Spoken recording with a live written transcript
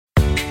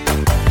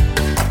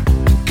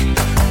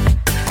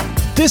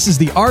This is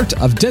the Art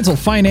of Dental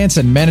Finance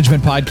and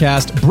Management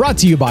podcast, brought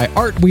to you by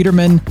Art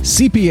Wiederman,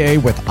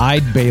 CPA with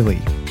Eide Bailly.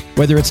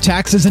 Whether it's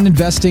taxes and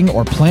investing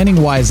or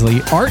planning wisely,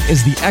 Art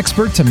is the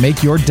expert to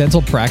make your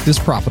dental practice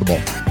profitable.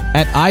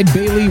 At Eide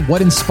Bailly,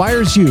 what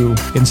inspires you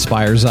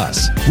inspires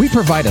us. We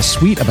provide a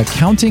suite of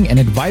accounting and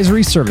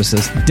advisory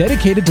services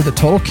dedicated to the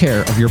total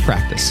care of your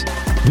practice.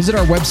 Visit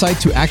our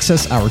website to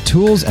access our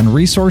tools and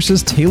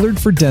resources tailored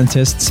for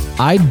dentists,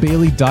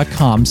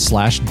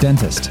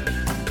 eidebailly.com/dentist.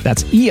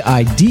 That's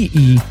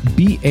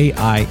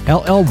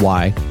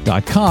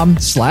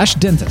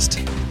EIDEBAILLY.com/dentist.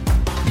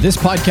 This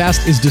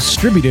podcast is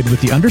distributed with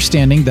the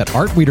understanding that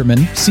Art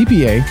Wiederman,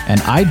 CPA, and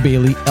Eide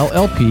Bailly,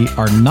 LLP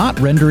are not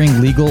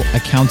rendering legal,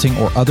 accounting,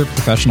 or other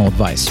professional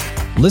advice.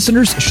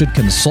 Listeners should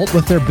consult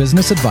with their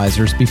business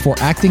advisors before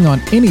acting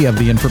on any of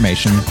the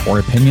information or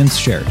opinions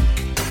shared.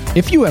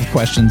 If you have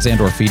questions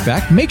and or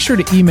feedback, make sure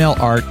to email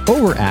Art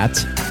over at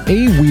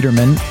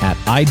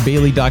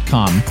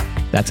awiederman@eidebailly.com.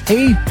 That's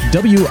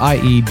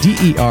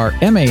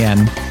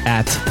AWIEDERMAN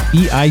at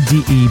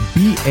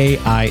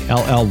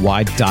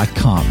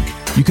EIDEBAILLY.com.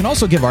 You can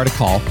also give Art a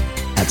call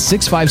at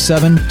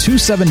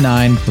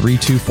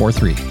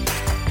 657-279-3243.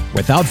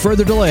 Without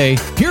further delay,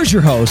 here's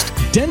your host,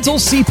 Dental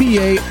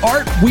CPA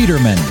Art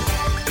Wiederman.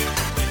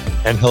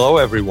 And hello,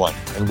 everyone,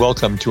 and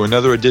welcome to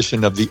another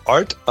edition of the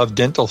Art of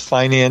Dental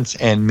Finance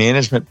and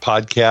Management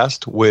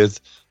podcast with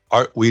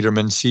Art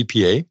Wiederman,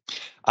 CPA.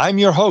 I'm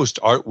your host,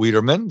 Art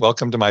Wiederman.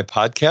 Welcome to my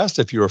podcast.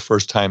 If you're a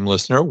first-time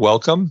listener,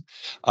 welcome.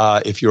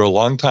 If you're a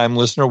long-time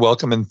listener,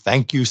 welcome, and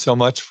thank you so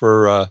much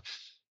for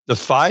the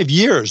 5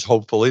 years,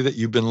 hopefully, that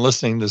you've been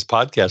listening to this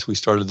podcast. We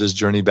started this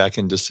journey back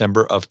in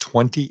December of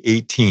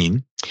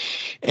 2018.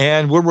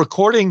 And we're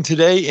recording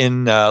today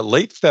in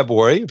late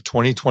February of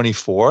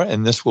 2024,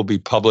 and this will be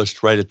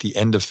published right at the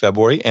end of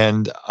February.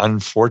 And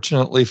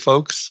unfortunately,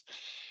 folks,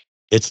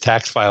 it's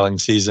tax filing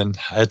season.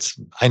 I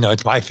know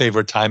it's my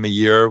favorite time of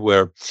year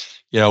where,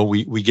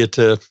 we get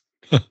to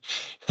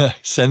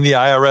send the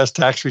IRS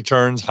tax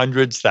returns,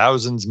 hundreds,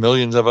 thousands,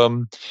 millions of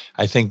them.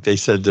 I think they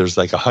said there's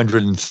like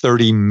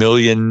 130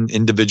 million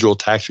individual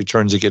tax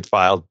returns that get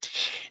filed.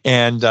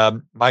 And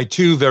my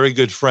two very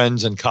good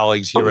friends and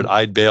colleagues here at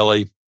Eide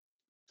Bailly,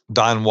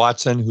 Don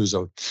Watson, who's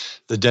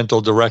the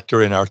dental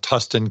director in our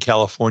Tustin,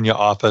 California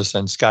office,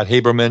 and Scott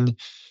Haberman,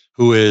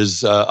 who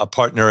is a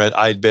partner at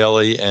Eide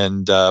Bailly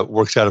and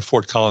works out of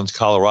Fort Collins,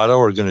 Colorado,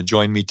 are going to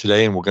join me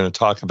today, and we're going to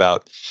talk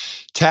about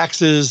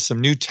taxes, some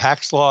new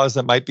tax laws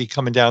that might be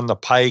coming down the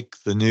pike,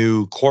 the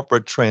new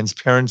Corporate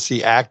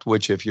Transparency Act,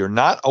 which if you're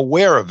not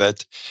aware of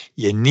it,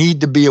 you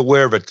need to be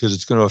aware of it because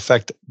it's going to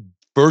affect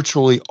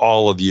virtually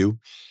all of you.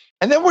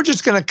 And then we're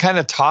just going to kind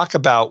of talk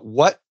about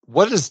what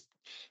does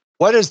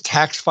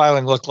tax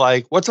filing look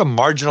like? What's a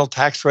marginal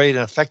tax rate,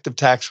 an effective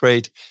tax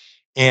rate?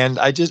 And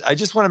I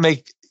just want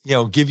to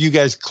give you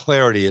guys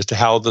clarity as to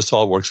how this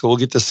all works. So we'll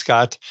get to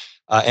Scott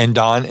and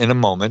Don in a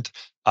moment.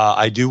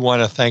 I do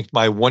want to thank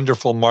my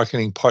wonderful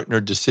marketing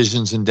partner,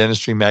 Decisions in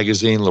Dentistry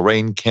Magazine,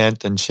 Lorraine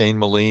Kent and Shane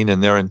Moline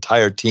and their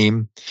entire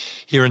team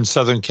here in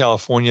Southern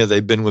California.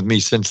 They've been with me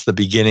since the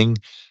beginning.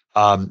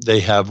 They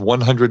have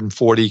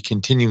 140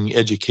 continuing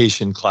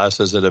education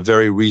classes at a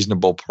very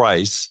reasonable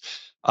price.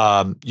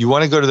 You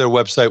want to go to their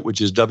website,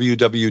 which is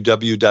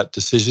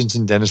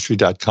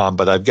www.decisionsindentistry.com.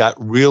 But I've got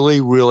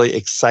really, really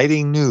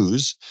exciting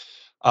news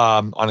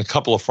on a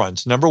couple of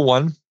fronts. Number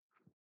one,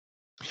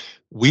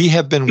 we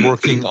have been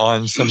working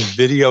on some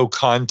video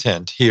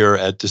content here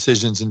at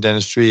Decisions in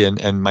Dentistry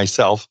and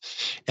myself,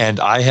 and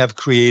I have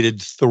created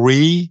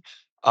 3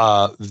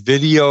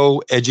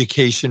 video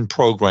education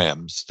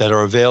programs that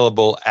are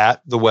available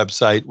at the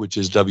website, which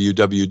is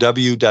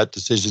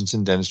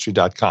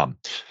www.decisionsindentistry.com.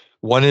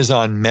 One is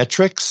on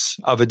metrics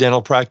of a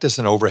dental practice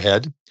and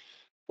overhead.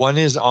 One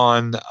is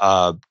on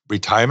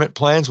retirement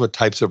plans, what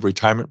types of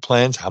retirement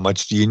plans, how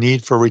much do you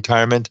need for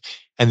retirement?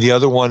 And the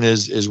other one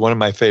is one of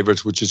my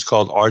favorites, which is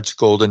called Art's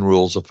Golden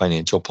Rules of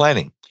Financial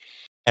Planning.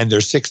 And they're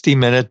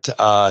 60-minute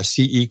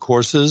CE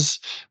courses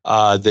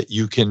that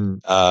you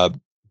can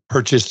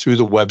purchase through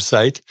the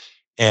website.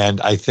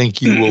 And I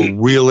think you will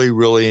really,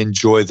 really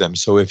enjoy them.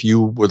 So if you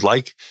would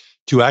like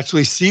to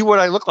actually see what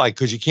I look like,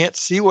 because you can't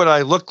see what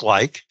I look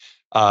like,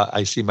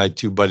 I see my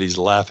two buddies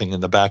laughing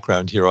in the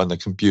background here on the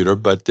computer.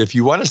 But if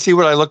you want to see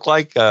what I look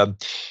like,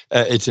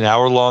 it's an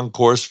hour-long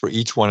course for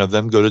each one of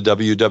them. Go to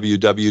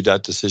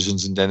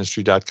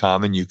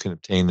www.decisionsindentistry.com and you can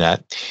obtain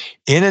that.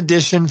 In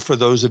addition, for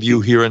those of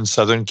you here in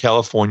Southern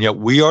California,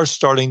 we are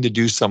starting to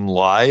do some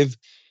live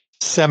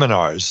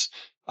seminars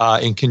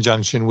in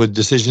conjunction with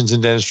Decisions in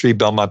Dentistry,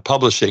 Belmont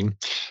Publishing.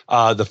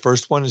 The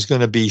first one is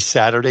going to be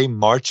Saturday,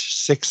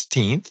 March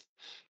 16th.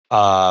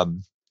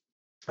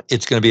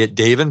 It's going to be at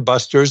Dave &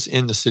 Buster's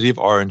in the city of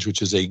Orange,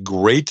 which is a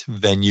great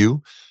venue.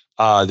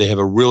 They have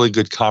a really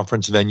good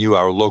conference venue.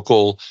 Our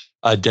local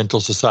dental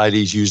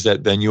societies use that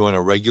venue on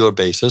a regular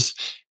basis.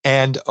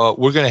 And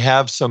we're going to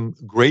have some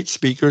great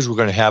speakers. We're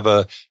going to have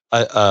a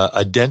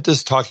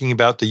dentist talking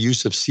about the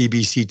use of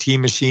CBCT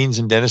machines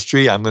in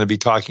dentistry. I'm going to be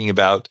talking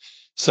about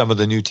some of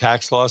the new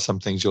tax laws, some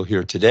things you'll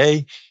hear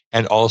today.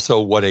 and also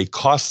what a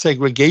cost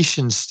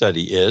segregation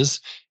study is.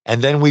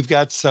 And then we've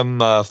got some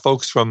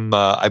folks from,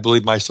 I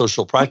believe, My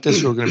Social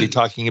Practice who are going to be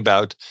talking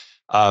about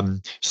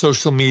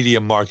social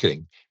media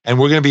marketing. And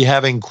we're going to be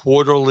having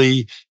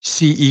quarterly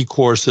CE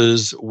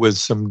courses with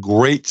some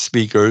great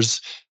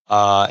speakers.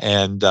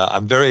 And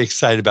I'm very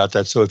excited about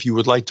that. So if you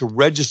would like to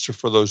register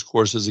for those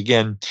courses,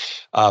 again,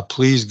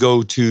 please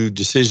go to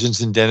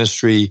Decisions in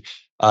Dentistry,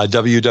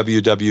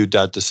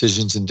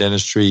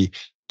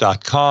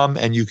 www.decisionsindentistry.com,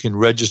 and you can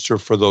register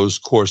for those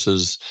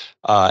courses.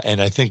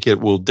 And I think it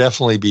will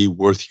definitely be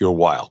worth your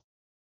while.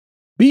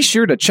 Be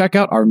sure to check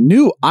out our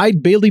new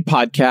Eide Bailly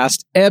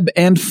podcast, Ebb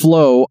and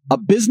Flow, a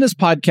business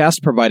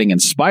podcast providing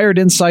inspired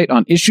insight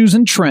on issues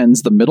and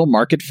trends the middle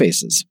market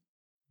faces.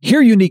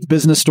 Hear unique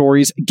business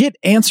stories, get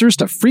answers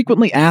to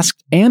frequently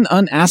asked and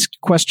unasked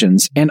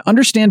questions, and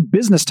understand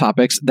business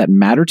topics that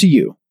matter to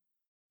you.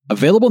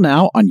 Available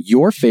now on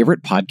your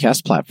favorite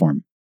podcast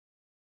platform.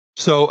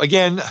 So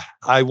again,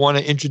 I want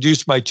to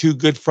introduce my two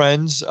good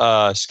friends,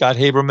 Scott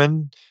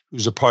Haberman,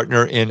 who's a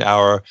partner in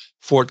our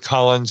Fort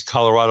Collins,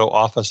 Colorado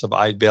office of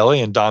Eide Bailly,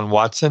 and Don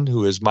Watson,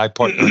 who is my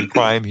partner in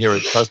crime here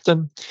at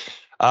Tustin.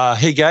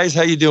 Hey guys,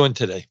 how you doing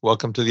today?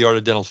 Welcome to the Art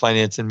of Dental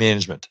Finance and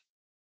Management.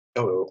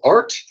 Hello,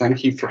 Art.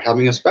 Thank you for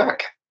having us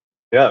back.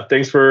 Yeah,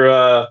 thanks for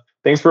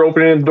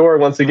opening the door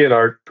once again,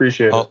 Art.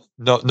 Appreciate it.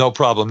 No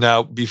problem.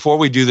 Now, before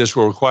we do this,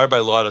 we're required by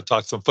law to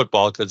talk some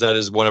football because that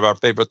is one of our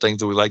favorite things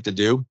that we like to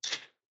do.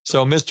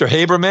 So, Mr.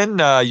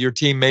 Haberman, your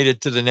team made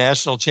it to the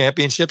national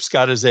championship.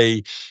 Scott is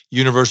a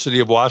University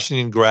of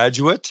Washington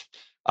graduate.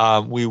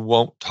 We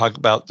won't talk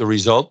about the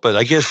result, but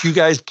I guess you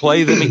guys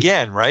play them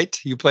again, right?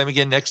 You play them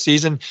again next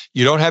season.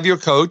 You don't have your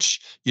coach.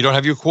 You don't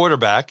have your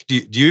quarterback. Do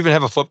you even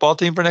have a football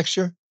team for next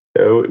year?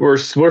 We're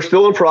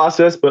still in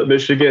process, but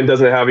Michigan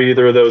doesn't have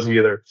either of those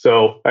either.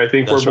 So I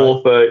think That's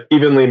we're both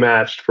evenly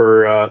matched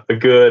for a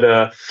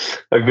good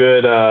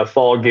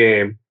fall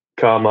game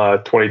come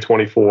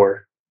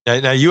 2024.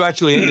 Now you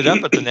actually ended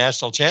up at the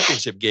national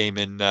championship game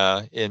in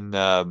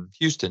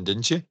Houston,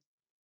 didn't you?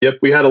 Yep,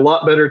 we had a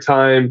lot better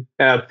time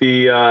at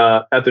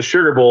the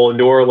Sugar Bowl in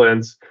New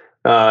Orleans,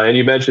 and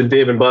you mentioned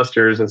Dave &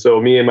 Buster's, and so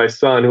me and my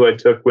son, who I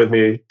took with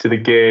me to the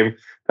game,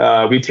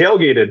 we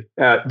tailgated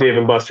at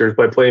Dave & Buster's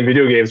by playing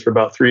video games for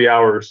about 3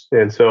 hours,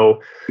 and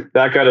so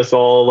that got us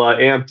all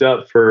amped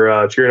up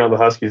for cheering on the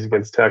Huskies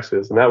against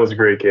Texas, and that was a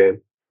great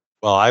game.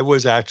 Well, I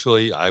was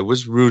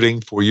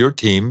rooting for your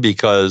team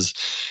because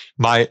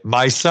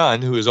my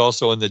son, who is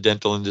also in the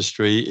dental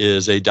industry,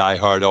 is a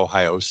diehard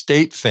Ohio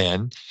State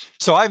fan.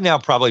 So I've now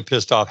probably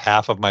pissed off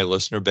half of my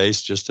listener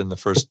base just in the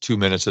first 2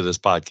 minutes of this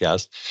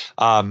podcast.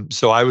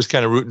 So I was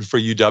kind of rooting for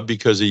UW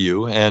because of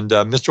you. And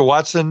Mr.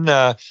 Watson,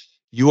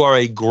 you are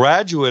a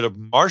graduate of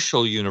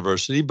Marshall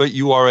University, but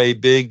you are a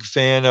big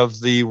fan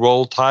of the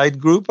Roll Tide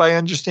group, I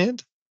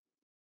understand?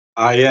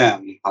 I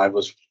am. I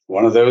was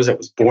one of those that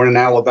was born in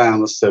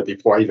Alabama. So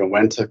before I even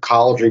went to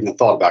college or even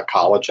thought about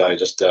college, I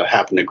just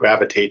happened to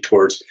gravitate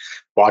towards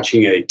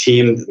watching a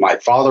team that my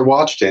father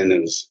watched, and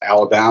it was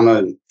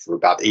Alabama for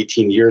about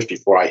 18 years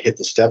before I hit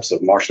the steps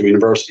of Marshall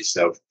University.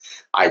 So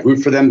I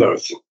root for them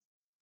both.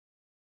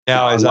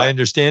 Now, as I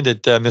understand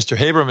it, Mr.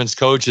 Haberman's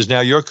coach is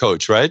now your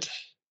coach, right?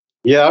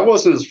 Yeah, I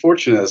wasn't as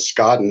fortunate as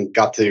Scott and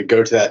got to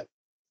go to that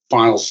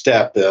final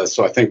step.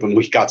 So I think when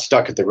we got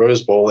stuck at the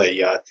Rose Bowl,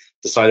 they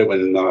decided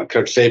when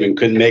Coach Saban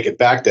couldn't make it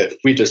back that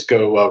we just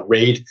go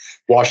raid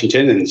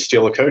Washington and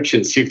steal a coach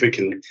and see if we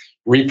can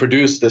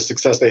reproduce the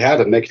success they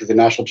had and make it to the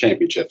national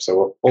championship.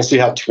 So we'll see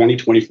how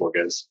 2024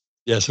 goes.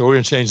 Yeah, so we're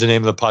going to change the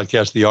name of the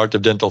podcast, The Art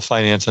of Dental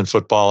Finance and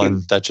Football,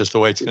 and that's just the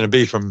way it's going to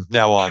be from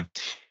now on.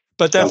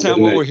 But that's not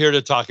what we're here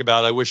to talk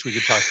about. I wish we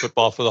could talk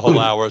football for the whole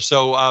hour.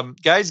 So,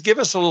 guys, give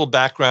us a little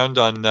background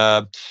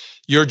on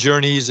your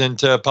journeys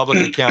into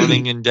public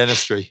accounting and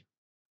dentistry.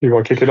 You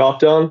want to kick it off,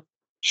 Don?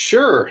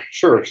 Sure.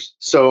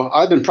 So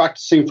I've been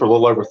practicing for a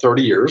little over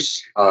 30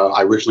 years.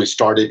 I originally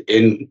started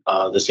in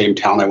the same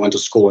town I went to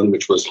school in,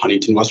 which was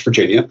Huntington, West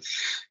Virginia.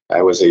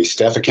 I was a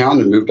staff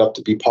accountant and moved up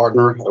to be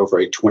partner over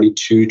a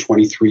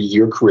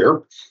 23-year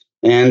career.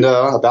 And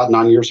about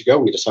 9 years ago,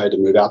 we decided to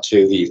move out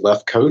to the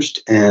left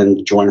coast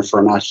and join a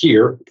firm out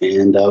here.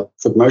 And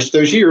for most of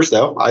those years,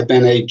 though, I've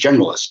been a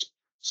generalist.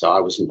 So I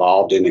was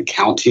involved in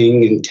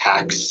accounting and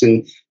tax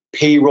and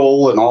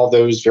payroll and all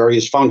those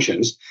various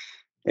functions.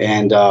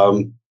 And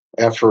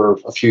after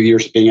a few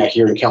years of being out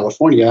here in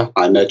California,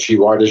 I met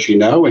you, Art, as you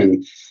know,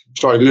 and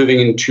started moving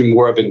into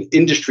more of an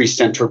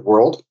industry-centered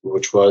world,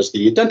 which was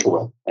the dental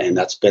world. And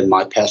that's been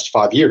my past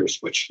 5 years,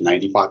 which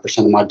 95%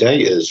 of my day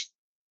is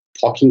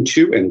talking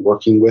to and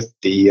working with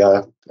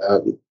the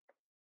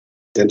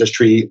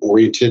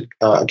dentistry-oriented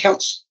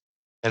accounts.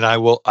 And I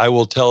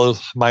will tell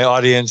my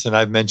audience, and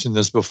I've mentioned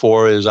this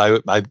before, is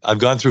I've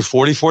gone through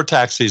 44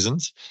 tax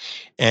seasons,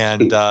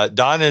 and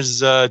Don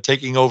is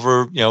taking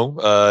over.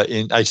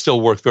 I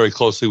still work very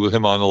closely with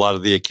him on a lot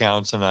of the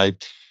accounts, and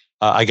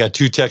I got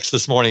 2 texts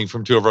this morning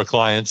from 2 of our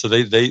clients, so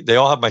they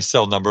all have my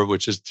cell number,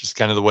 which is just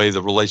kind of the way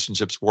the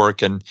relationships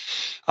work. And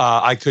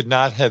I could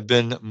not have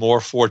been more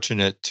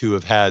fortunate to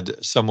have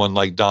had someone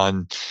like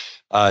Don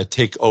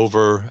take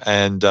over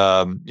and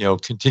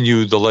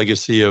continue the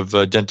legacy of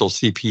dental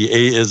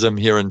CPA-ism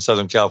here in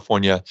Southern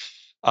California.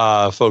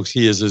 Folks,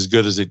 he is as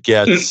good as it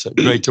gets.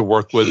 Great to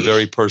work with,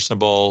 very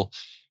personable.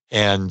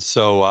 And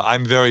so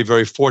I'm very,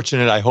 very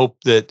fortunate. I hope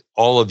that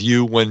all of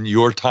you, when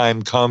your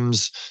time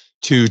comes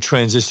to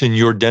transition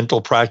your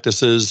dental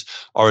practices,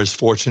 are as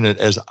fortunate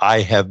as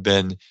I have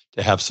been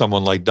to have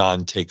someone like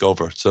Don take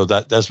over. So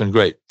that's been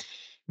great.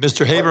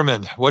 Mr.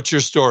 Haberman, what's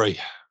your story?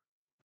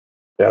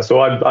 Yeah,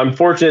 so I'm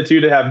fortunate too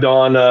to have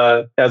Don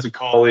as a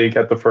colleague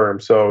at the firm.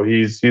 So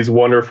he's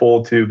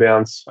wonderful to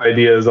bounce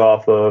ideas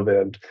off of,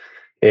 and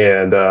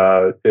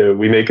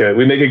we make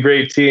a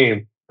great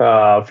team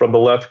from the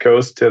left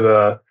coast to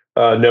the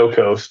no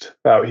coast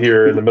out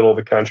here in the middle of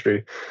the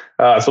country.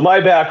 So my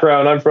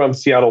background, I'm from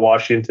Seattle,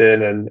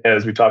 Washington, and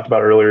as we talked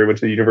about earlier, went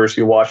to the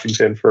University of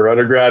Washington for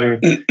undergrad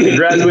and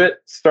graduate.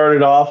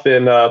 Started off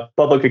in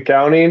public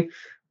accounting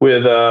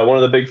with one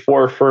of the big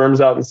four firms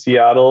out in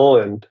Seattle,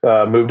 and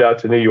moved out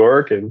to New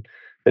York and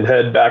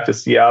head back to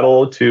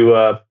Seattle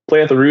to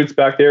plant the roots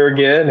back there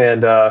again,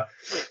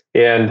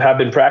 and have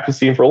been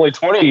practicing for only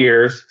 20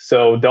 years.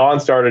 So Don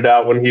started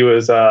out when he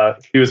was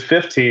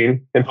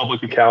 15 in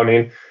public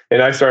accounting,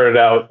 and I started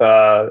out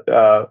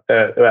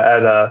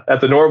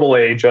at the normal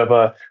age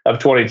of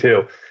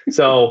 22.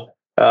 So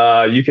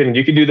you can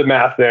do the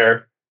math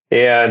there.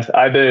 And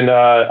I've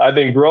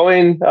been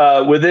growing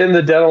within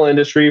the dental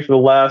industry for the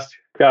last,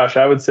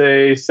 I would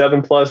say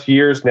 7+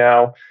 years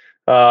now,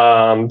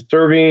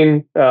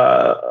 serving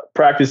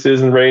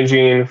practices and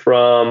ranging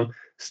from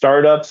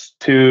startups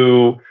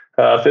to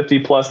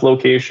 50+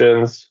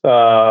 locations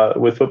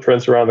with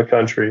footprints around the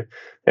country.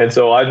 And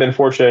so I've been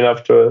fortunate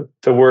enough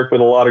to work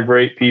with a lot of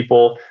great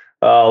people,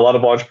 a lot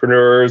of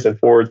entrepreneurs and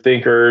forward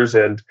thinkers,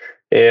 and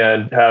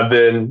have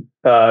been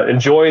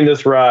enjoying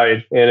this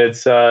ride. And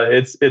it's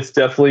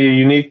definitely a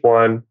unique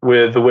one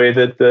with the way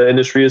that the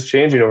industry is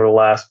changing over the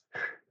last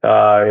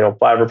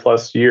 5 or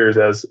plus years,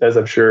 as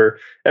I'm sure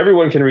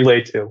everyone can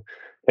relate to.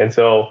 And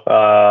so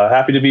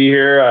happy to be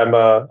here. I'm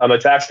a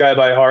tax guy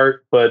by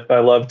heart, but I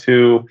love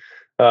to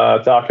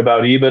talk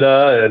about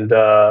EBITDA, and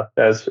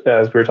as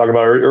we were talking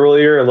about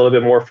earlier, a little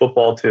bit more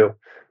football too.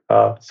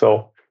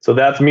 So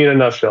that's me in a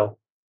nutshell.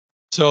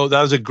 So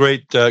that was a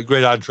great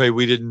entree.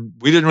 We didn't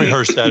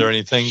rehearse that or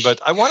anything,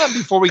 but I want to,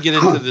 before we get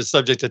into the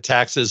subject of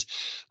taxes,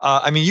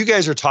 you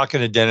guys are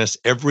talking to dentists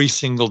every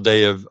single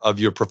day of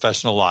your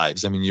professional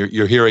lives. I mean,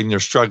 you're hearing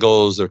their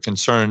struggles, their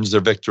concerns,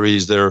 their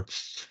victories, their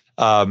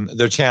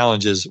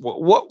challenges.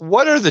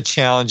 What are the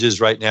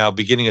challenges right now,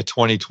 beginning of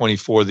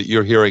 2024, that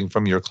you're hearing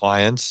from your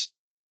clients?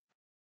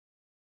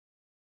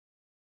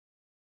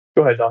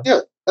 Go ahead, Don.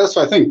 Yeah, that's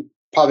I think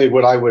probably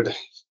what I would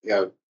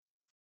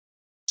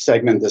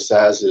segment this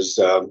as is,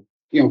 kind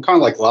of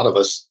like a lot of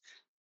us,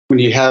 when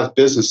you have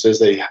businesses,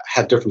 they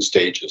have different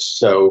stages.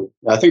 So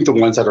I think the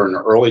ones that are in the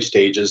early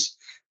stages,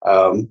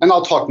 and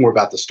I'll talk more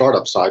about the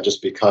startup side,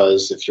 just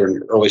because if you're in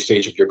the early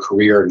stage of your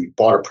career and you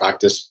bought a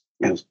practice,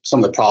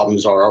 some of the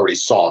problems are already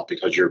solved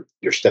because you're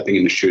stepping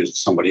in the shoes of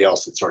somebody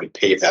else that's already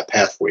paved that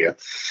path for you.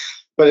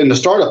 But in the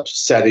startup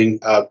setting,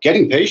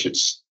 getting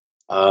patients,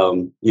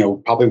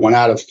 probably 1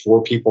 out of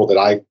 4 people that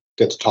I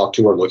get to talk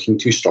to are looking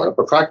to start up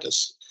a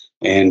practice.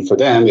 And for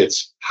them,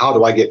 it's how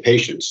do I get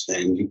patients?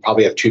 And you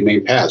probably have 2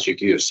 main paths. You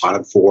can either sign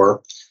up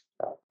for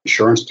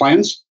insurance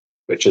plans,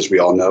 which, as we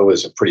all know,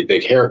 is a pretty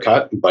big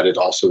haircut, but it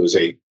also is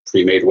a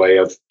pre-made way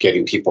of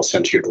getting people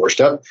sent to your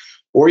doorstep.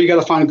 Or you got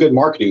to find a good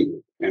marketing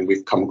group. And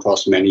we've come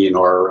across many in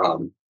our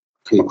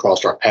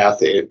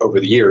path over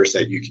the years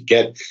that you can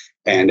get,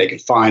 and they can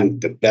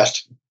find the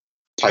best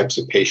types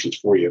of patients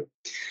for you.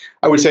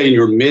 I would say in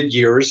your mid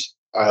years,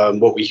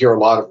 what we hear a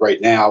lot of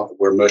right now,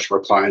 where most of our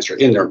clients are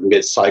in their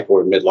mid-cycle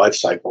or mid-life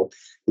cycle,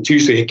 it's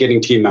usually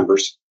getting team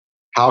members.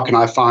 How can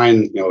I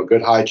find a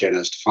good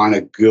hygienist, find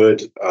a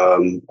good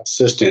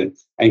assistant,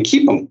 and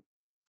keep them?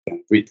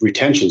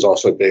 Retention is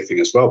also a big thing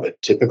as well, but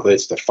typically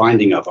it's the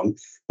finding of them.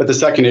 But the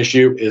second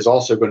issue is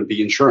also going to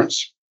be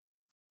insurance.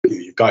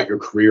 You've got your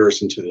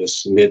careers into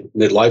this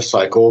mid-life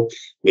cycle.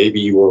 Maybe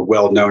you were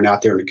well known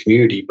out there in the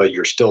community, but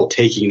you're still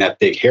taking that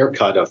big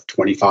haircut of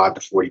 25 to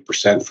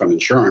 40% from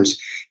insurance.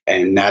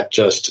 And that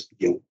just,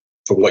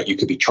 from what you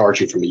could be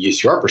charging from a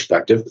UCR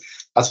perspective,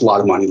 that's a lot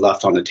of money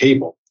left on the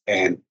table.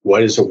 And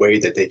what is a way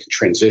that they can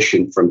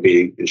transition from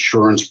being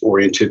insurance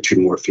oriented to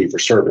more fee for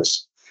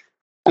service?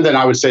 And then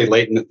I would say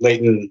late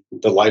in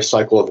the life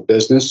cycle of a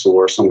business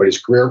or somebody's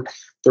career,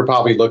 they're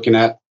probably looking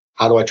at,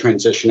 how do I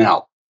transition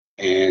out?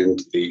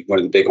 And one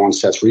of the big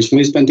onsets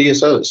recently has been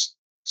DSOs.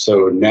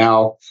 So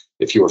now,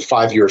 if you were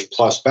 5 years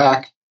plus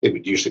back, it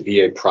would usually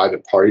be a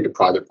private party to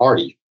private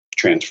party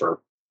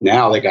transfer.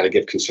 Now they got to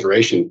give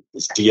consideration.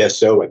 Is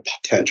DSO a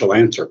potential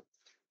answer?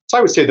 So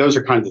I would say those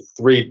are kind of the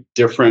 3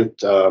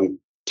 different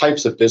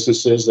types of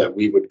businesses that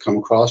we would come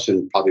across,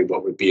 and probably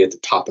what would be at the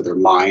top of their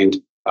mind,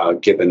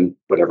 given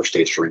whatever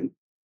stage you're in.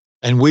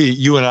 And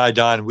you and I,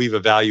 Don, we've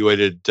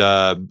evaluated,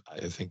 I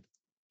think,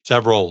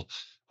 several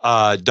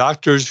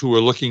doctors who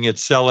are looking at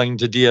selling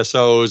to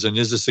DSOs, and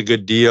is this a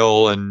good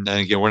deal? And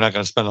again, we're not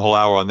going to spend the whole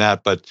hour on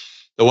that, but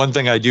The one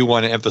thing I do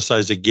want to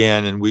emphasize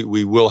again, and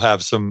we will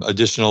have some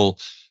additional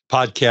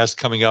podcasts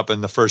coming up in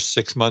the first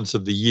 6 months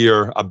of the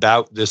year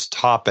about this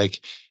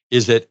topic,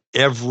 is that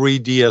every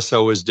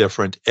DSO is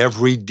different.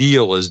 Every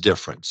deal is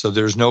different. So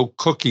there's no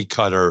cookie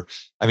cutter.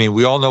 I mean,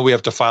 we all know we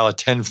have to file a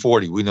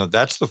 1040. We know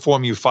that's the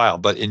form you file.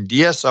 But in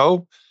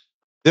DSO,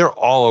 they're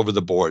all over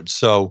the board.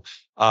 So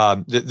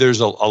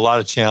there's a lot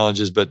of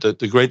challenges. But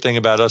the great thing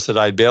about us at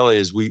Eide Bailly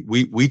is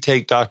we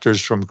take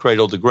doctors from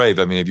cradle to grave.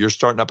 I mean, if you're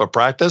starting up a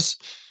practice,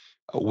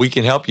 we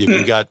can help you. If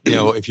you got,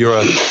 if you're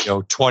a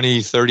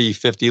 20, 30,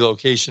 50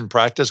 location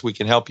practice, we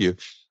can help you.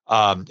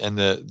 And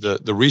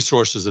the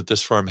resources that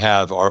this firm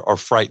have are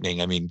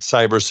frightening. I mean,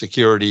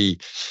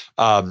 cybersecurity,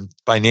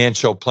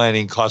 financial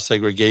planning, cost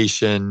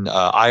segregation,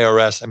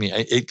 IRS. I mean,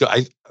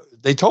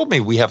 they told me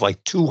we have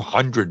like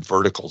 200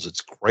 verticals. It's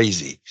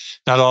crazy.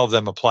 Not all of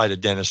them apply to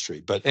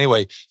dentistry. But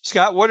anyway,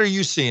 Scott, what are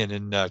you seeing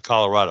in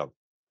Colorado?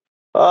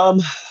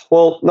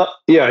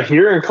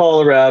 Here in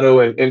Colorado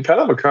and kind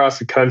of across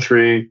the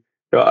country,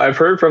 I've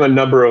heard from a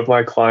number of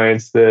my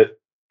clients that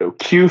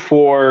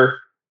Q4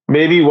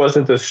 maybe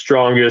wasn't the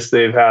strongest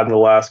they've had in the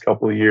last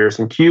couple of years,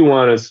 and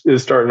Q1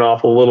 is starting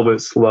off a little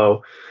bit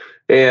slow.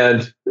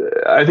 And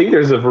I think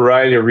there's a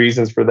variety of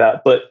reasons for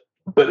that. But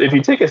if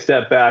you take a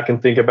step back and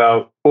think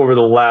about over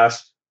the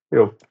last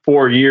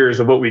 4 years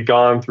of what we've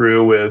gone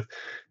through with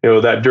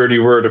that dirty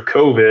word of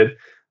COVID,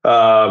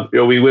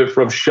 we went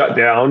from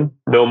shutdown,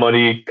 no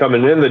money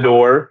coming in the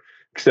door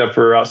except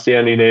for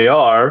outstanding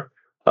AR,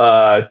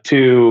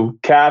 to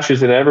cash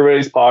is in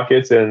everybody's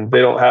pockets and they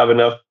don't have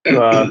enough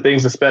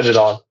things to spend it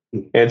on.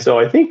 And so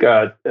I think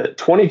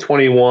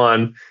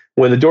 2021,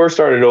 when the doors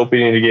started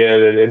opening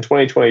again, and in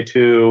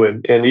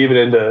 2022 and even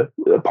into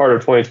part of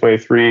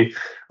 2023,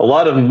 a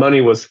lot of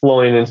money was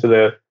flowing into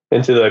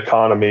the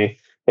economy.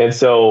 And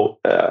so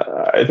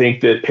I think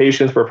that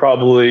patients were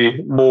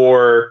probably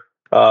more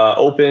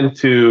open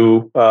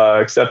to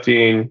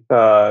accepting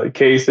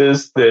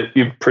cases that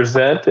you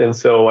present. And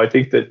so I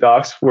think that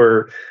docs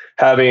were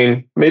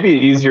having maybe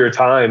an easier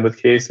time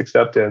with case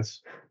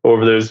acceptance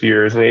over those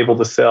years and able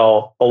to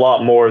sell a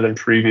lot more than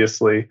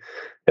previously.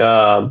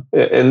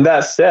 And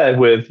that said,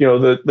 with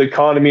the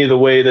economy, the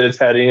way that it's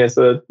heading, it's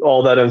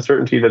all that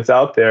uncertainty that's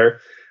out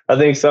there. I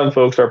think some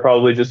folks are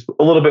probably just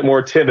a little bit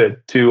more timid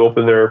to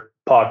open their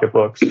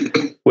pocketbooks,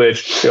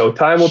 which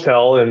time will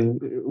tell, and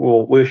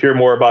we'll hear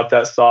more about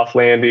that soft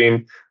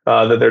landing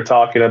that they're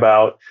talking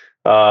about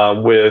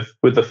with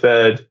the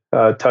Fed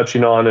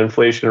touching on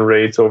inflation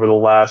rates over the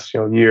last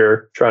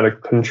year, trying to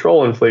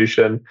control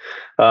inflation.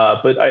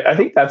 But I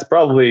think that's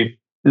probably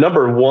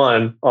number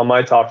one on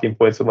my talking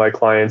points with my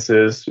clients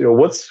is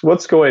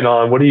what's going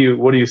on. What do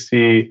you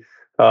see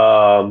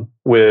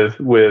with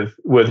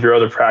your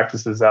other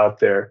practices out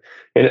there?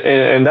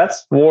 And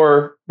that's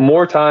more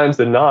times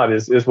than not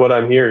is what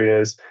I'm hearing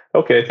is,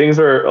 okay, things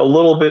are a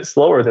little bit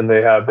slower than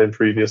they have been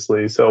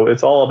previously. So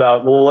it's all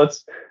about, well,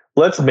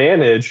 let's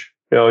manage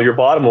your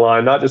bottom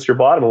line, not just your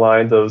bottom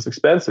line, those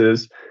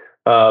expenses,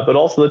 but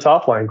also the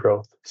top line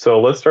growth. So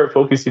let's start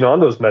focusing on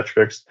those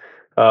metrics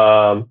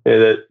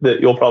that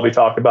you'll probably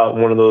talk about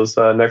in one of those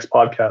next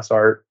podcasts,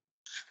 Art.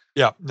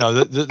 Yeah,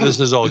 no, this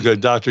is all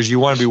good. Doctors, you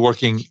want to be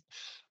working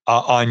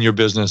on your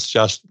business,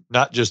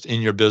 not just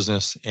in your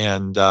business.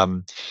 And,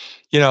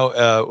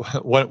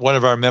 one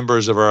of our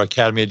members of our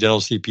Academy of Dental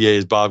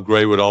CPAs, Bob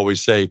Gray, would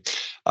always say,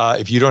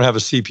 if you don't have a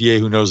CPA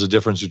who knows the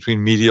difference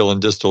between medial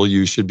and distal,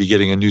 you should be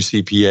getting a new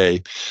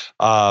CPA.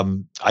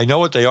 I know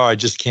what they are. I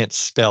just can't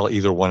spell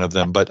either one of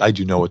them, but I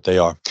do know what they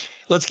are.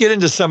 Let's get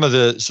into some of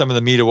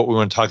the meat of what we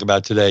want to talk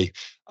about today.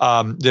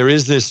 There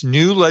is this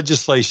new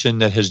legislation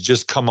that has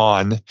just come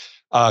on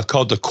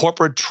called the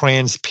Corporate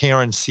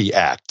Transparency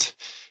Act.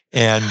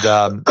 And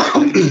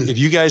if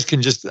you guys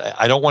can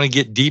I don't want to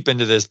get deep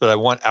into this, but I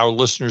want our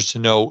listeners to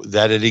know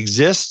that it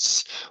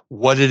exists,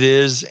 what it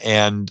is,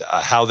 and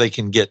how they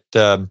can get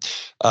the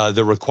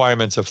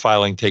requirements of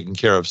filing taken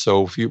care of.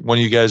 So if one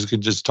of you guys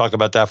could just talk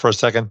about that for a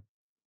second.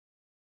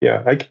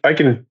 Yeah, I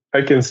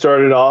can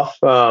start it off.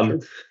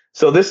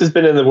 So this has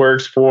been in the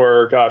works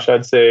for,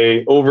 I'd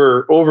say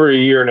over a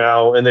year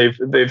now, and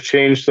they've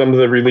changed some of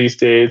the release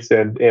dates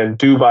and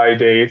due by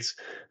dates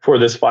for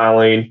this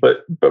filing.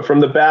 But from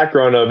the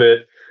background of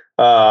it,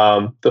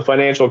 the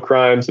Financial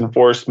Crimes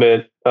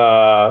Enforcement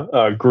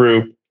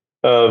group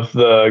of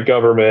the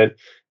government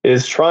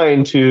is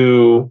trying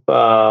to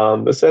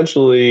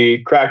essentially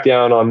crack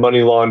down on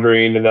money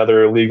laundering and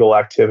other illegal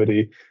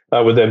activity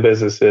within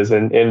businesses.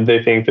 And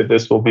they think that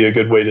this will be a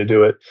good way to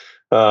do it.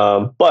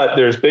 But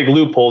there's big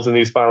loopholes in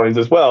these filings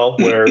as well,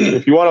 where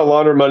if you want to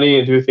launder money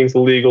and do things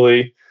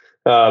illegally,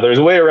 there's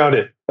a way around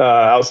it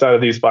outside of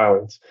these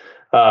filings.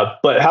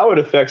 But how it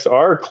affects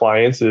our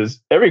clients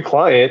is every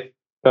client,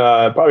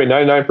 probably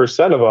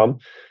 99% of them,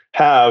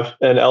 have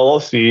an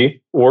LLC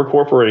or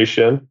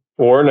corporation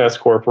or an S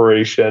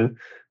corporation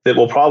that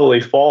will probably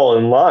fall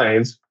in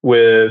lines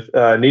with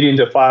needing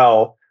to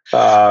file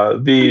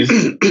these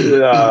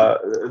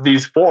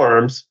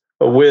forms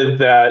with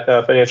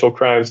that financial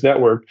crimes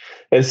network.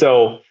 And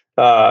so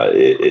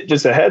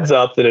just a heads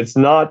up that it's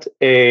not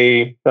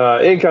a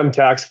income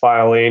tax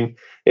filing.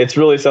 It's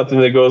really something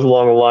that goes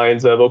along the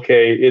lines of,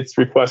 okay, it's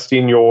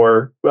requesting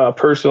your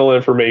personal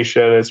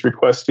information. It's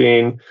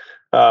requesting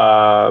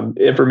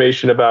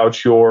information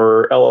about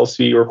your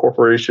LLC or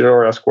corporation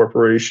or S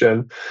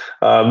corporation,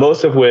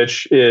 most of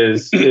which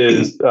is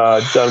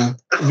done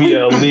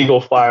via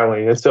legal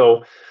filing. And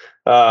so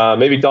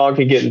maybe Don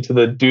can get into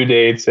the due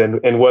dates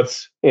and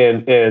what's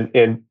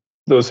in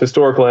those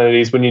historical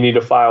entities when you need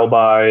to file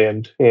by,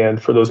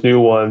 and for those new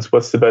ones,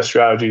 what's the best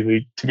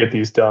strategy to get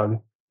these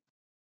done?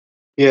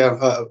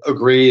 Yeah,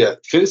 agree.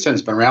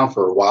 FinCEN's been around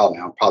for a while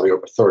now, probably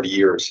over 30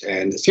 years.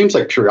 And it seems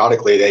like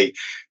periodically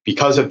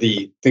because of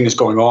the things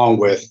going on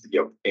with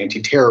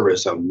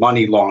anti-terrorism,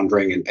 money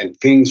laundering, and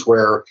things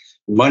where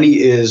money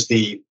is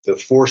the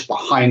force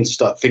behind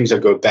things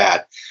that go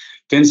bad,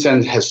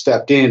 FinCEN has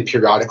stepped in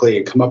periodically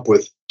and come up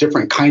with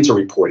different kinds of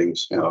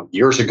reportings.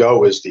 Years ago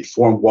was the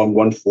Form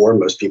 114.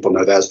 Most people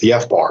know that as the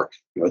FBAR.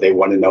 They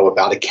want to know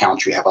about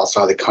accounts you have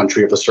outside the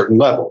country of a certain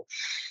level.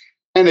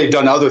 And they've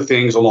done other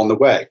things along the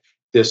way.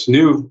 This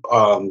new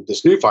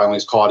filing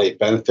is called a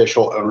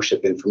beneficial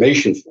ownership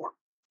information form.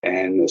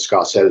 And as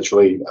Scott said, it's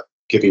really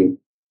giving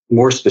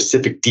more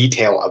specific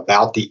detail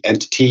about the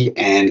entity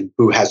and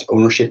who has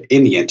ownership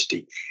in the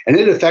entity. And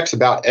it affects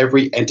about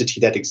every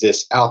entity that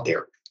exists out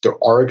there. There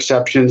are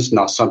exceptions,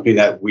 not something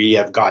that we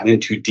have gotten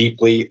into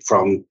deeply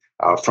from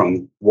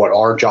what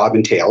our job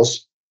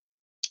entails.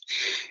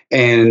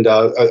 And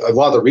a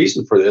lot of the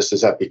reason for this is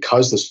that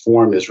because this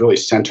form is really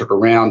centered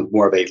around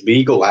more of a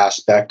legal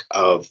aspect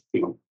of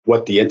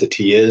what the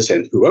entity is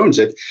and who owns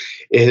it,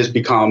 it has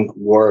become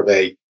more of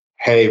a,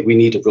 hey, we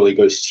need to really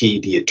go see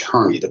the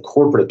attorney, the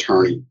corporate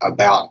attorney,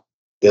 about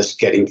this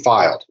getting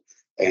filed.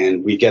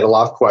 And we get a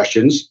lot of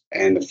questions,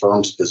 and the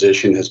firm's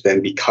position has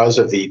been, because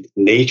of the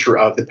nature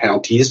of the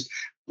penalties,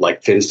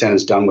 like FinCEN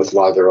has done with a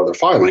lot of their other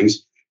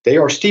filings, they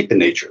are steep in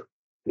nature.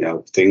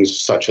 Things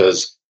such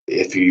as,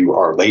 if you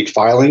are late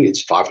filing,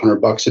 it's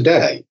 $500 a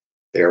day.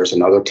 There's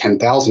another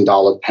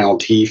 $10,000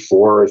 penalty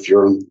for if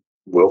you're in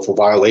willful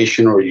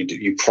violation or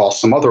you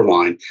cross some other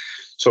line.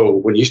 So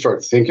when you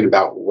start thinking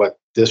about what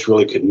this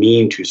really could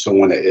mean to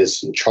someone that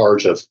is in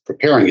charge of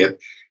preparing it,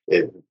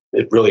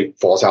 it really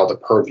falls out of the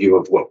purview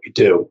of what we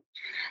do.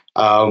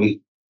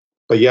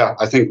 But yeah,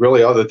 I think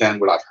really, other than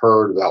what I've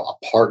heard about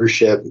a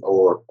partnership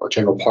or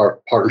general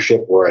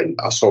partnership or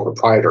a sole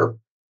proprietor,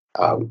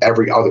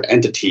 every other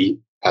entity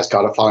has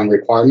got a filing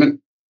requirement.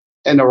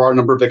 And there are a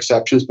number of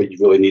exceptions, but you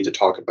really need to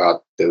talk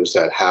about those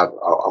that have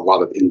a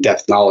lot of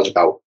in-depth knowledge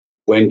about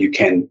when you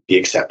can be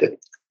accepted.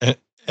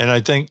 And I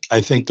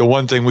think the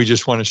one thing we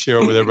just want to share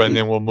with everybody, and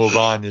then we'll move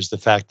on, is the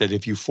fact that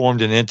if you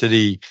formed an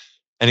entity,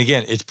 and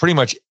again, it's pretty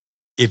much,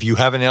 if you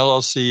have an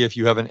LLC, if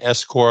you have an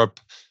S corp,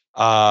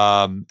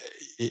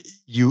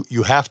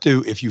 you have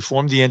to, if you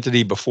form the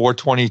entity before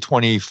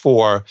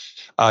 2024,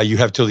 you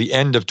have till the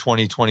end of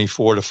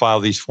 2024 to file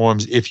these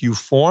forms. If you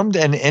formed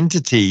an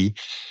entity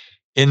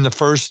in the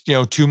first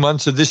 2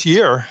 months of this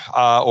year,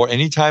 or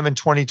any time in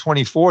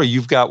 2024,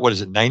 you've got,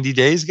 90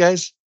 days,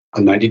 guys? A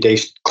 90-day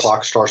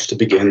clock starts to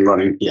begin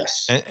running,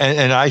 yes.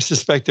 And I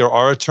suspect there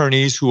are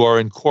attorneys who are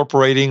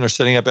incorporating or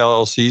setting up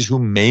LLCs who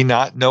may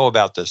not know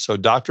about this. So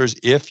doctors,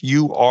 if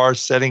you are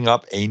setting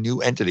up a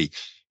new entity,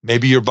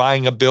 maybe you're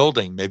buying a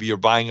building, maybe you're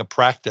buying a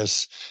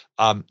practice,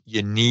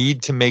 you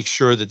need to make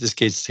sure that this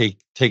gets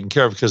taken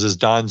care of, because as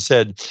Don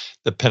said,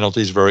 the penalty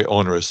is very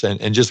onerous.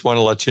 And just want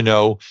to let you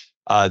know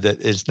that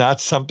it's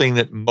not something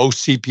that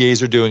most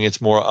CPAs are doing.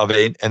 It's more of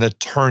an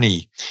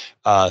attorney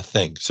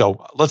thing.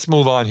 So let's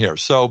move on here.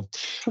 So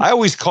I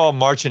always call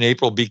March and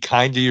April Be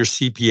Kind to Your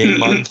CPA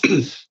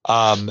month.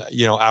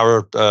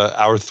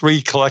 Our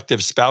three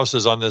collective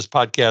spouses on this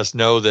podcast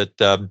know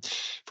that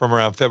from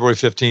around February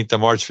 15th to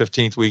March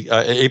 15th,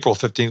 April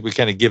 15th, we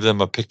kind of give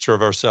them a picture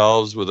of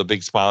ourselves with a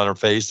big smile on our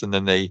face. And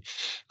then they,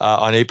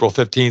 on April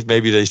 15th,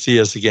 maybe they see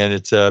us again.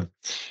 It's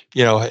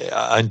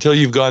until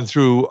you've gone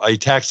through a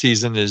tax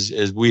season,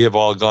 as we have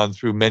all gone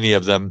through many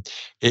of them,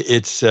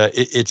 it's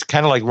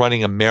kind of like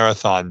running a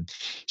marathon.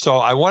 So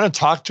I want to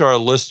talk to our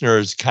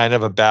listeners kind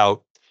of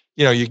about,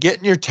 you're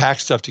getting your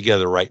tax stuff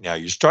together right now.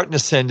 You're starting to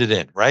send it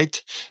in,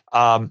 right?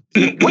 What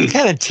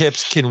kind of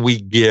tips can we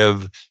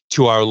give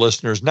to our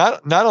listeners,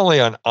 not only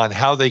on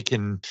how they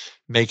can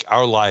make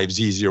our lives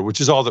easier,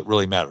 which is all that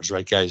really matters,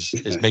 right, guys,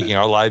 is making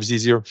our lives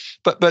easier,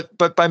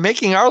 but by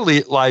making our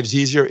lives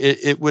easier,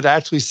 it would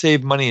actually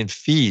save money in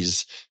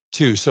fees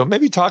too. So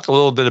maybe talk a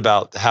little bit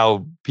about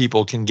how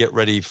people can get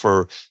ready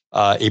for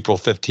April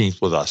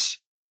 15th with us.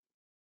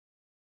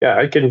 Yeah,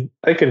 I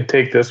can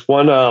take this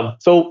one.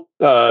 So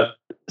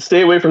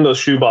stay away from those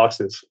shoe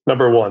boxes.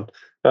 Number one,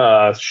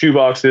 shoe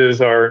boxes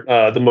are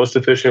the most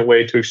efficient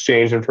way to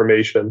exchange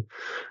information.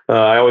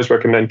 I always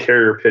recommend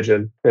carrier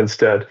pigeon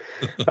instead.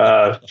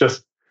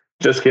 Just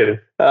kidding.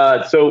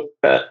 So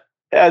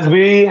as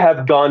we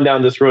have gone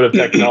down this road of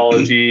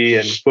technology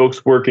and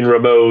folks working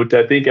remote,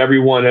 I think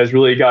everyone has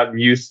really gotten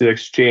used to the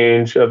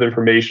exchange of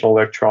information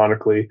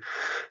electronically.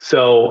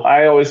 So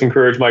I always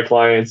encourage my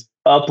clients,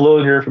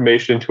 upload your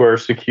information to our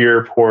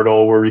secure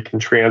portal where we can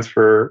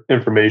transfer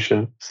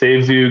information.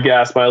 Saves you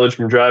gas mileage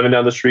from driving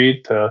down the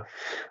street to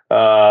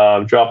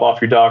drop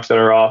off your docs at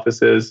our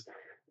offices.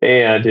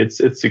 And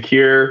it's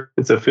secure,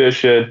 it's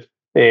efficient,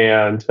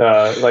 and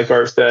like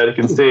Art said, it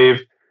can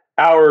save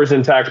hours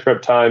in tax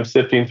prep time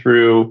sifting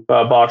through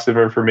a box of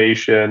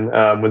information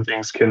when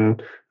things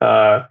can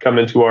come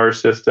into our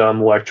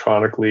system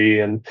electronically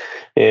and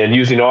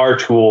using our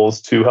tools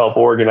to help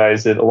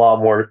organize it a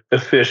lot more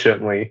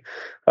efficiently.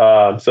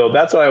 So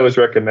that's what I always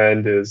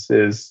recommend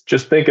is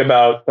just think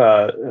about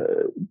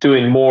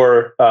doing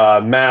more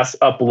mass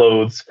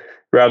uploads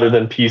rather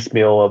than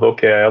piecemeal of,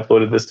 okay, I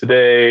uploaded this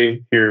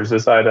today, here's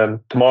this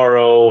item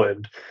tomorrow,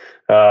 and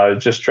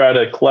just try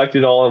to collect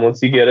it all. And once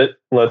you get it,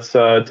 let's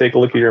take a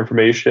look at your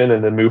information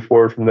and then move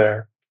forward from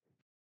there.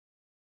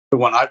 The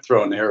one I'd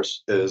throw in there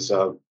is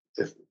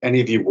if any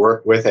of you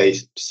work with a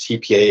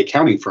CPA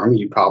accounting firm,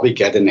 you probably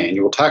get an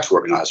annual tax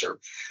organizer.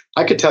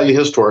 I could tell you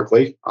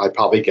historically, I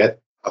probably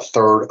get a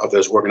third of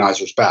those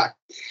organizers back.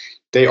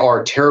 They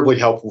are terribly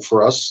helpful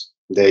for us.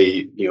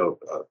 They,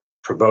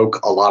 provoke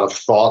a lot of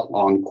thought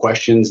on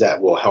questions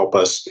that will help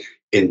us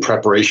in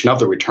preparation of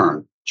the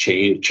return.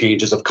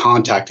 Changes of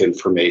contact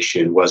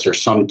information. Was there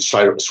some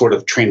sort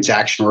of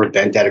transaction or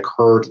event that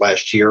occurred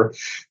last year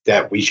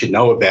that we should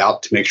know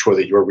about to make sure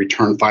that your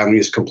return filing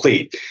is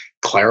complete?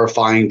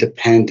 Clarifying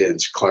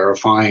dependents,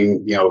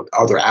 clarifying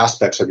other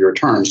aspects of your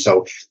return.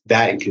 So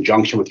that, in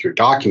conjunction with your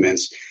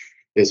documents,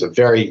 is a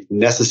very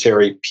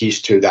necessary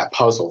piece to that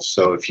puzzle.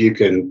 So if you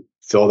can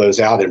fill those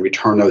out and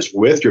return those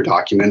with your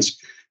documents,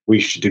 we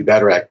should do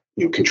better at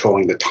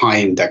controlling the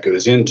time that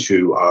goes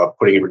into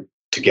putting it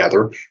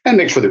together and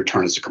make sure the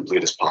return is as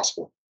complete as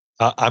possible.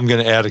 I'm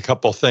going to add a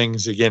couple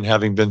things. Again,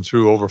 having been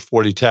through over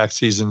 40 tax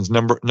seasons,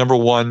 number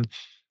one,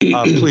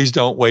 please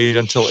don't wait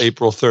until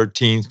April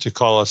 13th to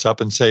call us up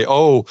and say,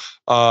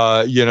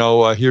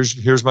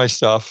 here's my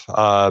stuff.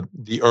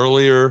 The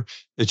earlier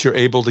that you're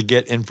able to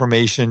get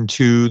information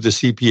to the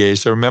CPA.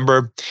 So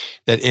remember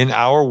that in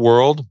our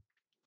world,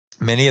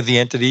 many of the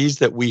entities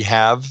that we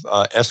have,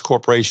 S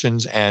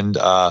corporations and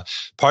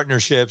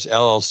partnerships,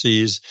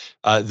 LLCs,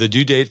 the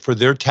due date for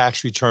their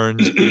tax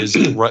returns is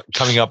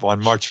coming up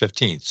on March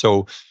 15th.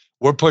 So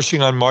we're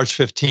pushing on March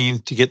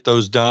 15th to get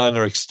those done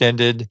or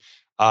extended.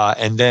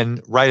 And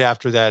then right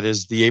after that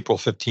is the April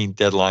 15th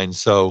deadline.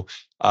 So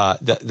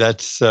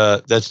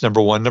that's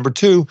number one. Number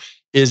two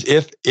is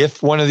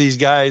if one of these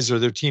guys or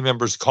their team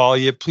members call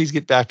you, please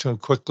get back to them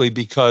quickly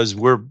because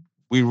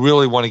we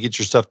really want to get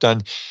your stuff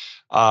done.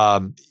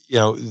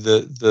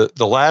 The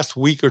last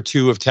week or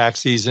two of tax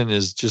season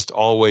is just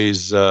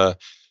always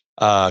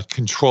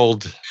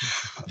controlled,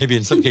 maybe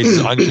in some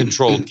cases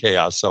uncontrolled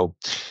chaos. So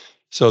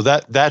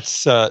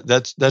that's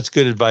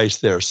good advice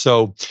there.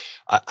 So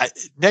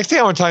next thing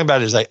I want to talk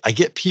about is I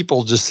get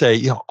people just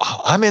say,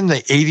 I'm in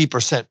the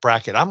 80%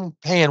 bracket. I'm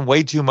paying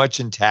way too much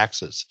in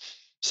taxes.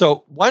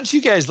 So why don't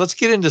you guys, let's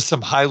get into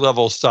some high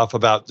level stuff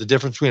about the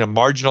difference between a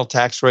marginal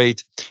tax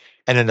rate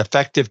and an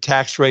effective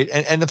tax rate.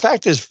 And the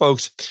fact is,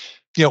 folks,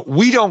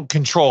 we don't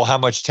control how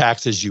much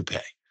taxes you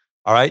pay.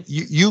 All right.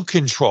 You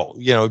control,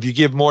 if you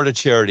give more to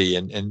charity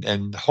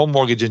and home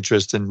mortgage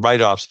interest and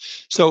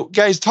write-offs. So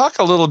guys, talk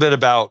a little bit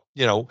about,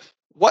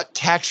 what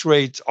tax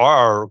rates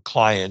are our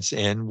clients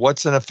in,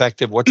 what's an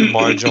effective, what's a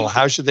marginal,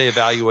 how should they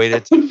evaluate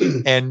it?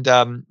 And,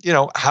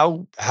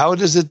 how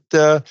does it,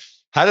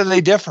 how do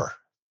they differ?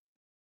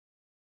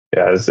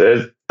 Yeah,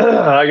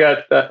 I got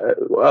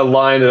a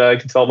line that I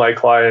can tell my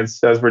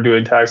clients as we're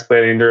doing tax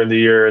planning during the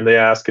year, and they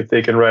ask if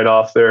they can write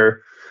off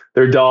their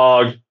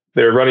dog,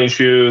 their running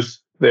shoes,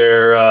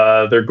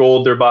 their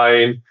gold they're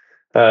buying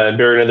and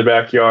burying in the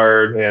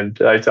backyard. And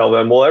I tell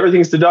them, well,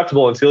 everything's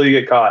deductible until you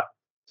get caught.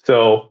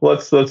 So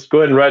let's go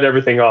ahead and write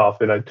everything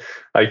off. And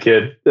I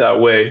kid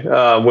that way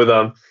with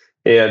them.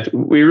 And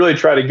we really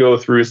try to go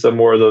through some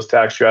more of those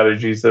tax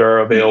strategies that are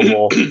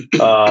available.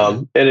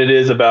 And it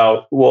is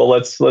about, well,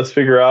 let's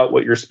figure out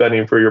what you're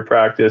spending for your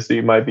practice that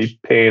you might be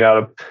paying out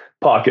of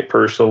pocket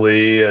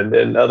personally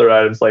and other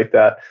items like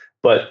that.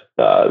 But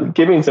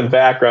giving some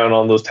background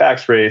on those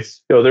tax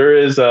rates, there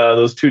is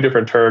those two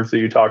different terms that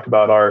you talked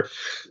about, Art.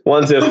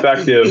 One's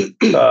effective,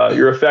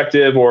 your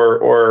effective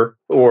or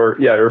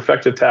your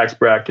effective tax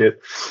bracket.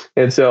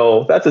 And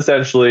so that's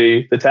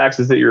essentially the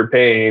taxes that you're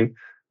paying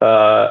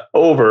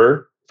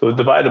over, so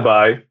divided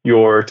by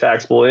your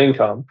taxable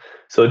income.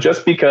 So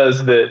just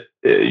because that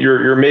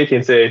you're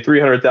making, say,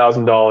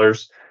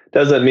 $300,000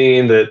 doesn't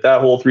mean that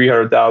whole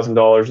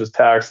 $300,000 is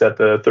taxed at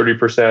the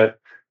 30%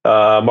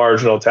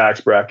 marginal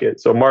tax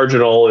bracket. So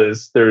marginal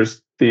is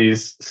there's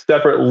these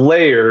separate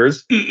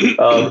layers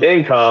of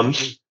income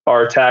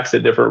are taxed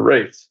at different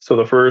rates. So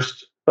the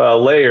first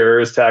layer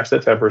is taxed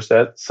at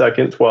 10%,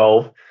 second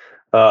 12%,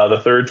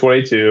 the third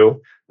 22%.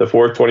 the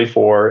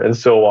 424, and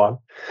so on.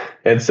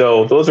 And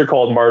so those are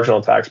called marginal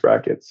tax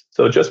brackets.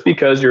 So just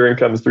because your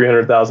income is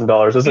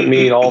 $300,000 doesn't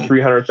mean all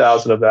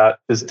 300,000 of that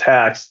is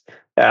taxed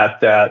at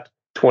that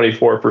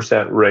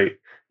 24% rate.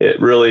 It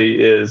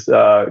really is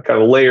kind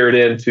of layered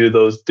into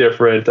those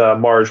different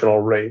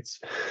marginal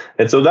rates.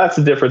 And so that's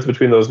the difference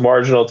between those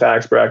marginal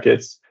tax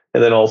brackets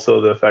and then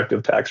also the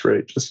effective tax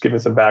rate. Just giving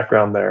some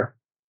background there.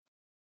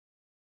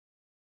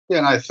 Yeah,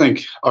 and I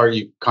think, Art,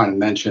 you kind of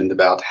mentioned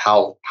about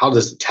how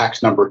does the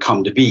tax number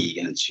come to be,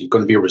 and it's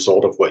going to be a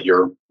result of what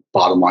your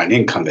bottom line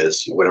income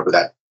is, wherever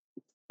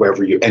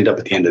you end up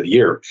at the end of the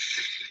year.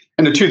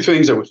 And the two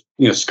things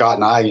that Scott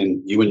and I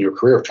and you in your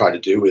career have tried to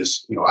do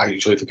is, I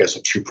usually think that's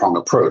a two-pronged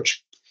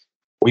approach.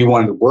 We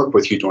wanted to work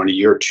with you during a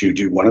year to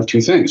do one of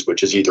two things,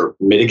 which is either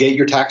mitigate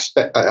your tax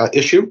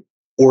issue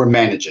or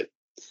manage it.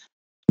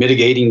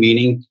 Mitigating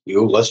meaning,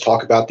 let's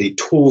talk about the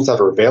tools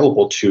that are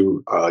available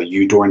to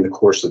you during the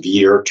course of the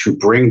year to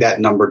bring that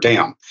number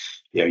down.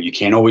 You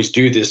can't always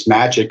do this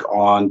magic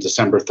on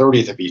December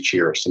 30th of each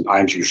year.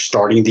 Sometimes you're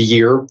starting the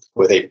year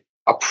with a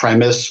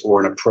premise or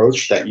an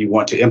approach that you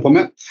want to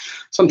implement.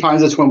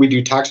 Sometimes it's when we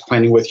do tax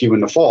planning with you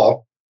in the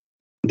fall.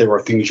 There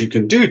are things you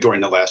can do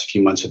during the last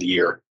few months of the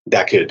year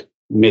that could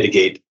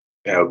mitigate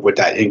what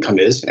that income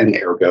is and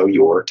ergo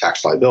your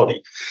tax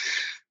liability.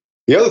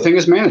 The other thing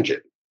is manage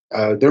it.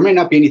 There may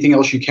not be anything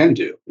else you can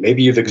do.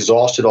 Maybe you've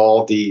exhausted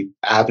all the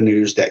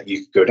avenues that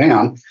you could go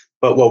down,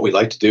 but what we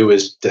like to do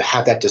is to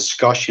have that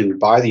discussion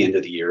by the end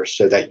of the year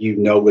so that you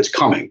know what's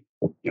coming.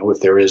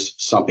 If there is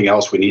something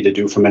else we need to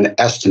do from an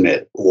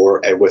estimate or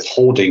a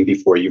withholding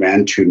before you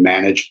end to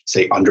manage,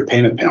 say,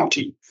 underpayment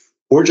penalty,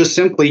 or just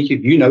simply,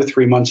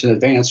 3 months in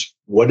advance,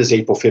 what is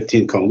April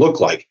 15th going to look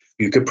like?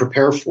 You could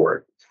prepare for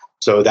it.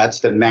 So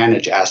that's the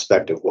manage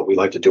aspect of what we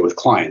like to do with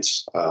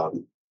clients.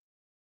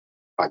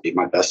 Might be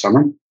my best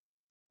summary.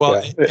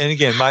 Well, yeah. And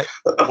again,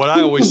 what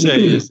I always say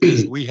is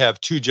we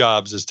have two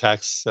jobs as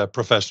tax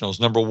professionals.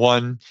 Number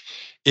one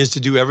is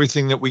to do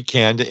everything that we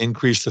can to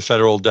increase the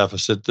federal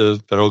deficit.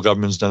 The federal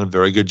government's done a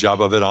very good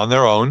job of it on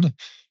their own. I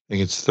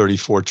think it's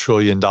 $34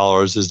 trillion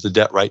is the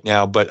debt right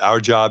now. But our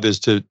job is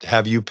to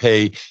have you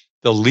pay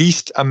the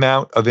least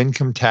amount of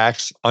income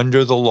tax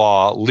under the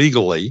law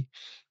legally.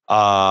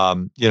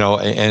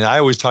 And I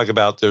always talk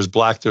about there's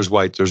black, there's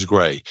white, there's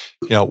gray.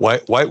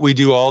 White we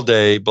do all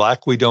day,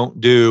 black we don't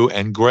do,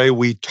 and gray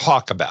we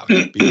talk about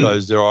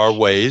because there are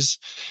ways.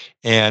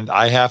 And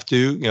I have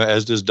to,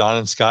 as does Don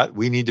and Scott,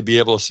 we need to be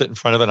able to sit in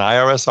front of an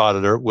IRS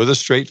auditor with a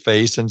straight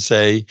face and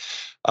say,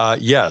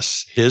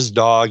 yes, his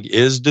dog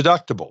is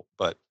deductible,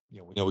 but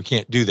we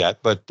can't do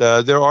that. But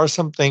there are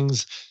some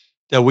things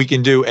that we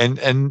can do.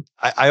 And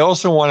I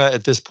also want to,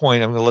 at this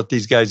point, I'm going to let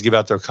these guys give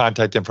out their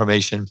contact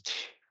information.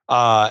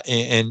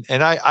 And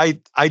I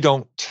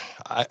don't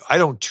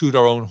toot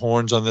our own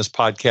horns on this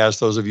podcast.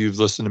 Those of you who've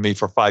listened to me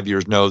for 5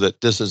 years know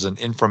that this is an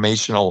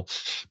informational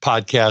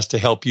podcast to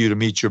help you to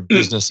meet your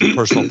business and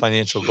personal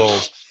financial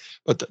goals.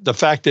 But the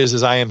fact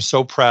is I am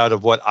so proud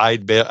of what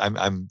Eide Bailly.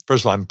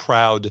 First of all, I'm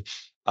proud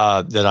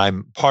that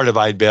I'm part of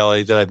Eide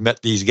Bailly, that I've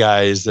met these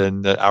guys,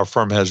 and that our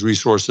firm has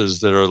resources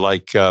that are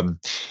like.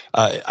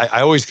 I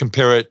always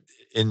compare it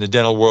in the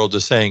dental world to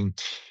saying,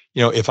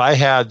 if I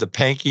had the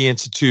Pankey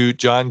Institute,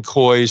 John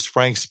Coyce,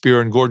 Frank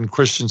Spear, and Gordon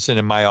Christensen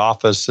in my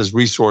office as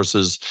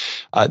resources,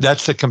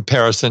 that's the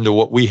comparison to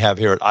what we have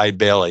here at Eide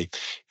Bailly.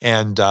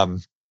 And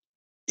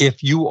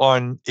if you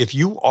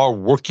are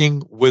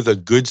working with a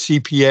good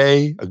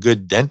CPA, a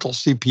good dental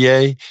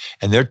CPA,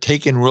 and they're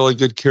taking really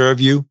good care of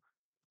you,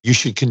 you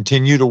should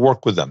continue to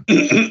work with them.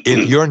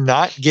 If you're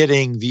not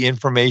getting the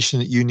information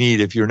that you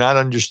need, if you're not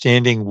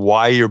understanding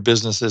why your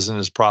business isn't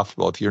as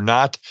profitable, if you're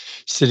not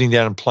sitting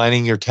down and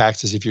planning your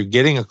taxes, if you're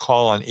getting a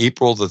call on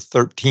April the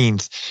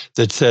 13th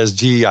that says,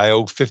 gee, I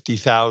owe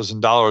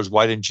 $50,000,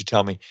 why didn't you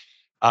tell me?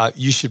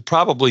 You should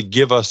probably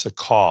give us a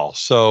call.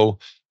 So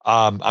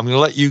I'm going to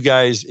let you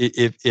guys,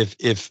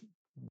 if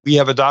we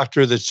have a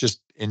doctor that's just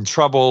in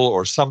trouble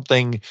or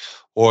something,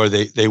 or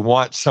they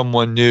want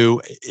someone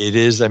new,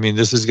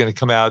 this is going to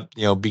come out,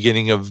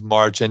 beginning of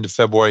March, end of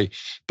February,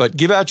 but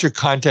give out your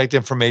contact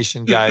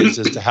information, guys,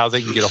 as to how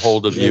they can get a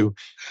hold of you.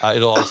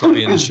 It'll also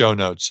be in the show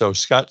notes. So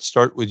Scott,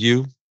 start with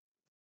you.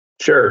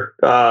 Sure.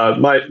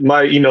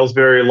 My email is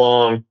very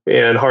long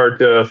and hard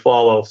to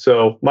follow.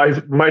 So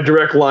my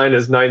direct line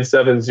is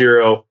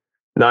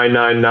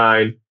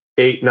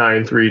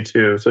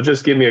 970-999-8932. So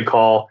just give me a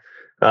call.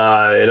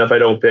 And if I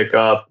don't pick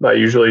up, I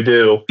usually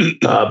do.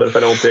 But if I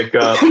don't pick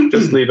up,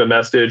 just leave a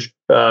message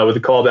with a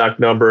callback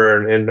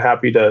number, and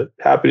happy to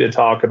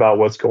talk about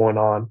what's going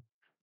on.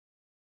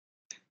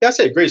 That's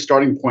a great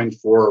starting point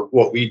for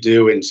what we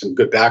do, and some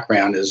good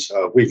background is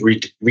we've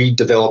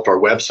redeveloped our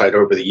website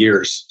over the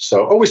years.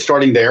 So always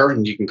starting there,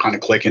 and you can kind of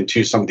click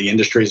into some of the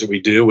industries that we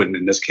do, and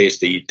in this case,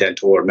 the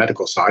dental or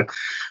medical side.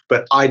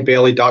 But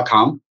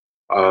eidebailly.com,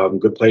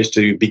 good place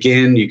to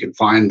begin. You can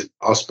find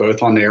us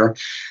both on there.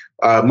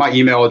 My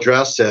email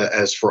address,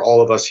 as for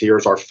all of us here,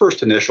 is our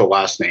first initial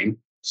last name.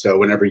 So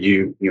whenever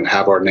you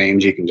have our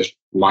names, you can just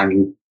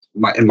in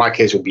my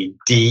case, would be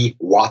D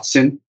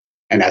Watson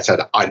and that's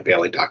at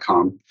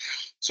eidebailly.com.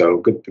 So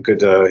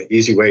good,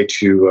 easy way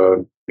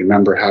to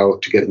remember how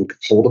to get in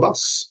hold of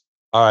us.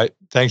 All right.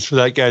 Thanks for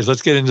that, guys.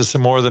 Let's get into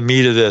some more of the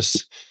meat of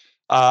this.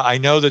 I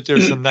know that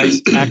there's some nice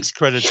tax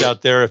credits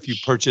out there if you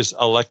purchase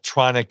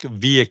electronic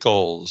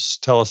vehicles.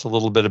 Tell us a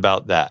little bit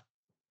about that.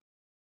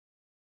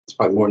 It's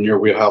probably more in your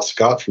wheelhouse,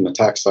 Scott, from the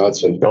tax side.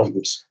 So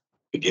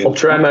I'll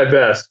try my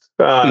best.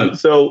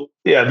 So,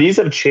 these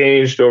have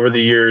changed over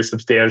the years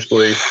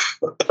substantially.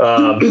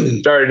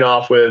 Starting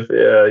off with,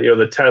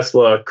 the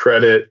Tesla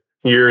credit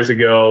years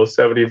ago,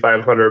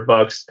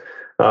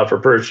 $7,500 for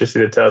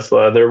purchasing a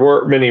Tesla. There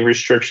weren't many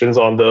restrictions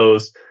on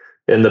those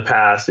in the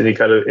past, any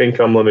kind of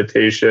income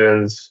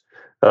limitations,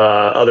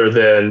 other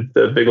than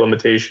the big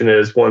limitation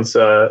is once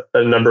a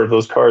number of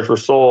those cars were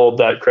sold,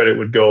 that credit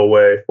would go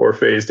away or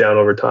phase down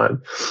over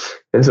time.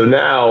 And so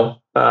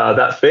now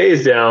that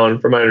phase down,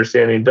 from my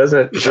understanding,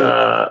 doesn't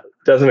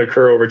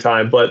occur over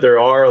time, but there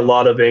are a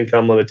lot of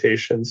income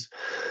limitations.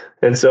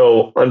 And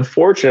so,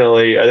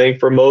 unfortunately, I think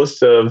for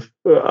most of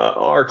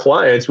our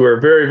clients who are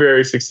very,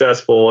 very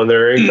successful and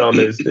their income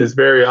is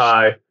very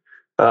high,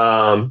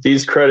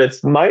 these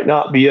credits might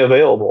not be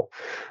available.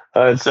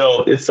 And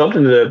so it's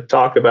something to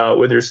talk about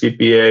with your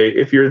CPA.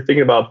 If you're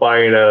thinking about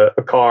buying a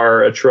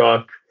car, a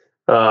truck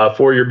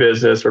for your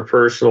business or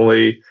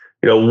personally,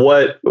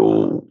 what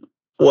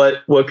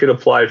could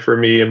apply for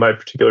me in my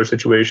particular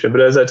situation. But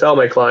as I tell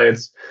my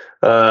clients,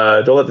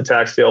 don't let the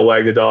tax tail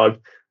wag the dog.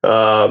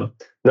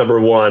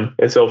 Number one.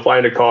 And so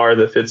find a car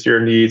that fits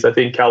your needs. I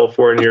think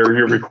California,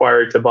 you're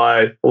required to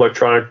buy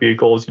electronic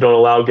vehicles. You don't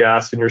allow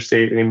gas in your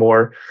state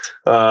anymore.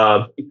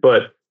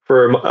 But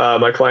for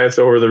my clients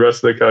over the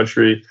rest of the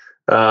country,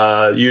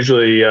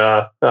 usually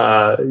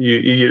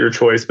you get your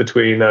choice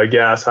between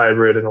gas,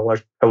 hybrid, and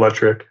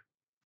electric.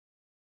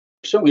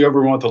 Certainly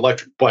everyone with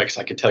electric bikes,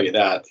 I can tell you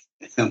that,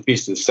 at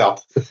least in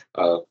South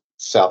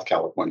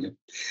California.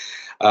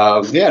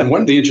 And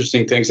one of the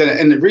interesting things,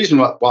 and the reason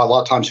why a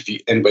lot of times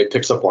if anybody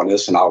picks up on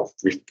this, and I'll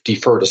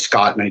defer to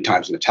Scott many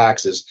times in the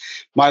taxes,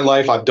 my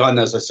life, I've done,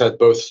 as I said,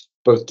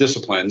 both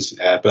disciplines,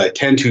 but I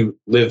tend to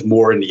live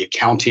more in the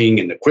accounting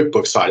and the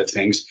QuickBooks side of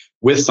things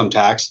with some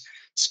tax.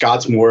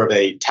 Scott's more of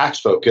a tax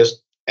focus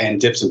and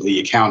dips into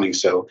the accounting.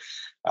 So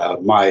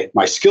my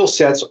skill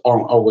sets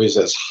aren't always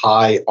as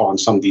high on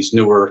some of these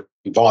newer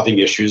evolving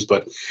issues,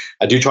 but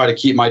I do try to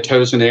keep my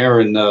toes in the air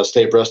and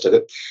stay abreast of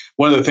it.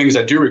 One of the things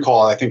I do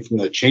recall, I think, from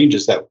the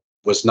changes that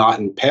was not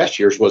in past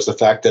years was the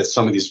fact that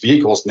some of these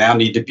vehicles now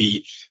need to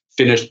be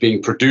finished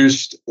being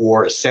produced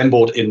or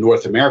assembled in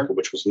North America,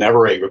 which was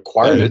never a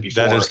requirement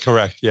before. That is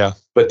correct, yeah.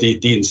 But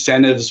the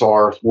incentives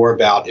are more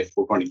about, if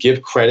we're going to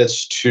give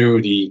credits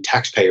to the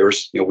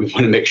taxpayers, we want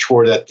to make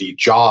sure that the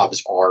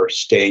jobs are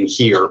staying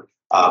here,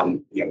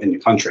 in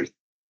the country.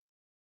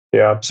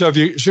 Yeah. So if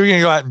you're going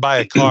to go out and buy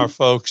a car,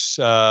 folks,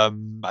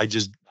 I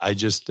just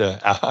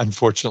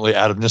unfortunately,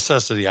 out of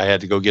necessity, I had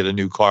to go get a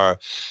new car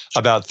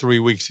about 3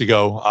 weeks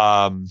ago.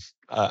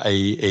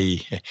 A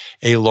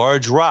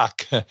large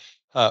rock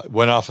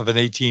went off of an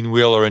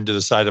 18-wheeler into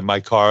the side of my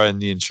car,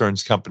 and the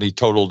insurance company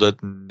totaled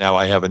it, and now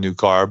I have a new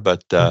car.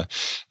 But the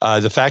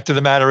fact of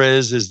the matter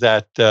is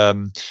that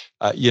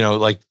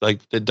like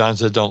Don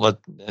said,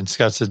 and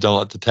Scott said, don't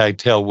let the tag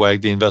tail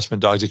wag the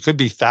investment dogs. It could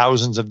be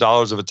thousands of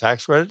dollars of a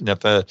tax credit, and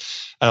if an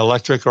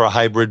electric or a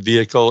hybrid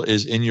vehicle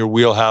is in your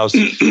wheelhouse,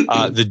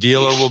 the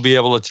dealer will be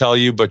able to tell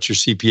you, but your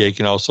CPA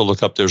can also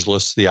look up. There's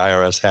lists the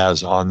IRS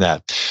has on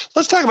that.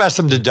 Let's talk about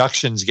some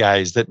deductions,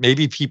 guys, that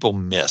maybe people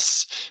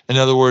miss. In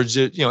other words,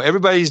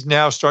 everybody's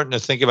now starting to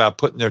think about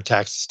putting their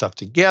tax stuff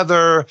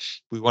together.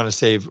 We want to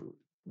save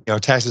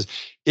taxes.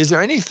 Is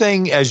there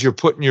anything, as you're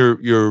putting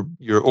your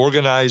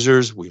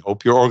organizers, we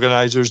hope your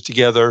organizers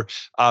together,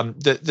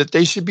 that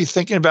they should be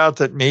thinking about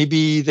that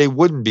maybe they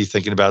wouldn't be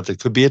thinking about that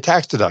could be a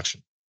tax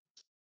deduction?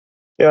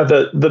 Yeah,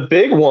 the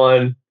big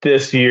one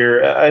this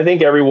year, I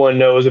think everyone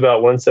knows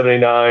about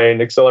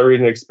 179,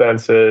 accelerating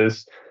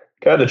expenses,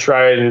 kind of the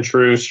tried and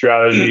true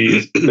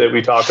strategies that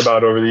we talk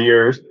about over the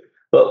years.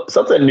 But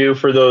something new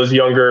for those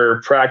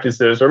younger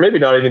practices, or maybe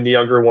not even the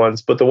younger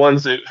ones, but the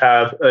ones that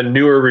have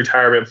newer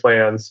retirement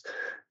plans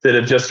that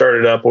have just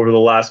started up over the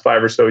last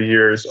 5 or so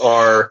years,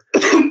 are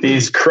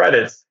these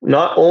credits,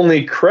 not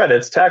only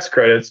credits, tax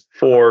credits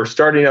for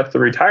starting up the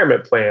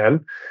retirement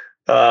plan,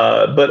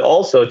 but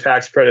also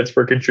tax credits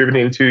for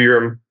contributing to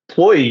your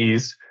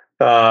employees,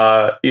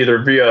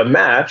 either via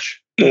match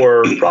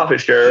or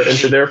profit share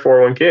into their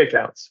 401k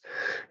accounts.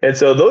 And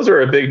so those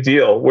are a big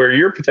deal, where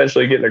you're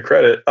potentially getting a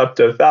credit up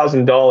to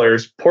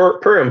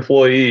 $1,000 per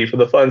employee for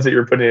the funds that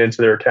you're putting into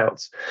their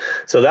accounts.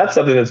 So that's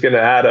something that's going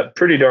to add up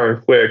pretty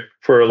darn quick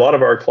for a lot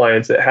of our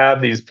clients that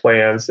have these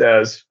plans.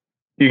 As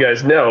you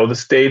guys know, the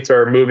states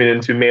are moving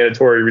into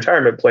mandatory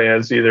retirement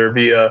plans, either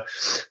via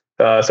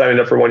signing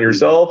up for one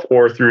yourself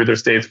or through their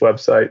state's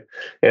website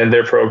and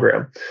their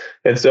program.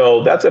 And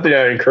so that's something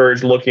I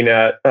encourage looking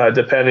at,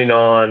 depending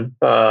on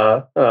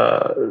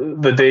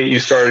the date you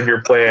started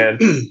your plan.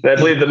 And I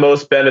believe the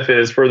most benefit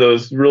is for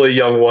those really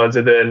young ones.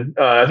 And then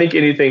I think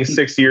anything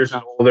 6 years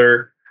and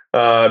older,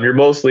 you're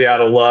mostly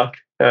out of luck.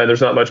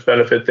 There's not much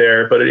benefit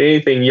there. But at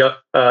anything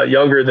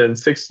younger than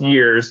 6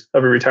 years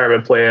of a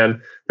retirement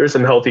plan, there's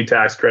some healthy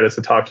tax credits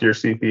to talk to your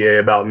CPA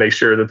about. Make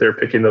sure that they're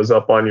picking those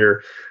up on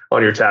your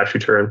tax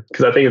return,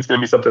 because I think it's going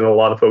to be something that a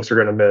lot of folks are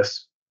going to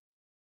miss.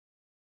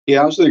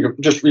 Yeah, I was thinking,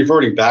 just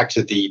reverting back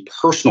to the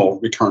personal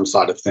return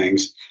side of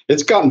things,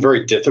 it's gotten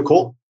very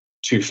difficult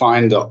to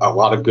find a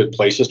lot of good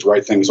places to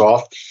write things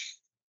off.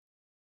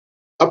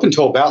 Up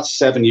until about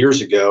 7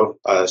 years ago,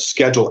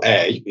 Schedule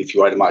A, if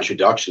you itemize your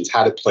deductions,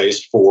 had a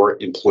place for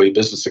employee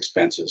business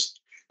expenses.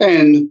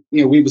 And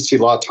we would see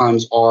a lot of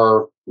times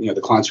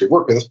the clients we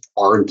work with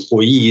are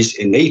employees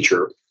in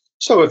nature.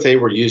 So if they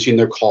were using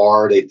their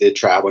car, they did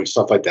traveling,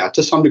 stuff like that,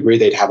 to some degree,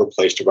 they'd have a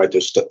place to write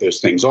those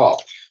things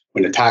off.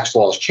 When the tax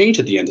laws changed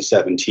at the end of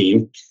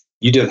 17,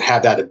 you didn't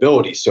have that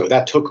ability. So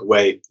that took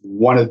away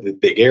one of the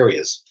big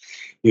areas.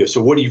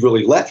 So what are you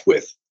really left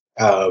with?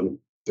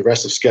 The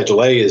rest of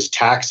Schedule A is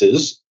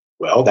taxes.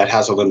 Well, that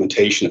has a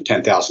limitation of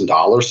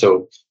 $10,000.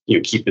 So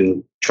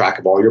keeping track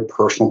of all your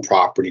personal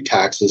property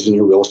taxes and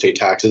your real estate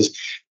taxes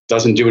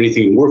doesn't do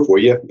anything more for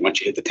you once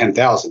you hit the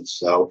 10,000.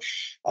 So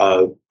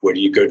where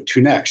do you go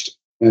to next?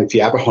 And if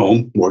you have a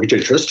home, mortgage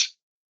interest.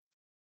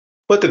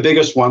 But the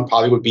biggest one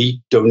probably would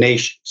be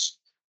donations.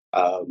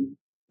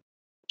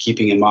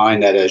 Keeping in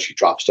mind that as you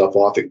drop stuff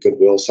off at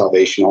Goodwill,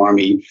 Salvation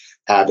Army,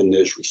 having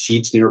those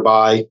receipts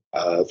nearby.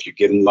 If you're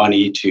giving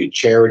money to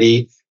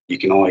charity, you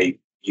can only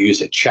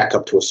use a check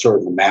up to a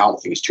certain amount.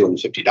 I think it's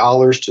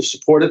 $250 to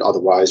support it.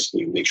 Otherwise,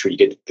 make sure you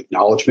get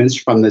acknowledgments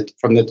from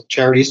the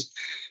charities.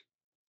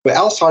 But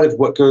outside of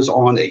what goes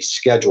on a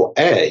Schedule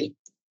A,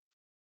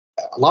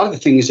 a lot of the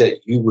things that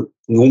you would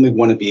normally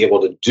want to be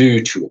able to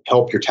do to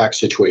help your tax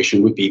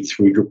situation would be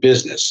through your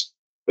business.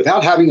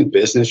 Without having a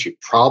business, you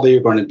probably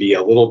are going to be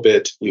a little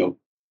bit,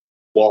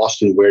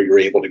 lost in where you're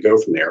able to go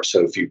from there.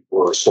 So if you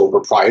were a sole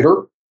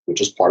proprietor, which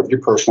is part of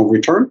your personal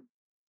return,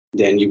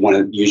 then you want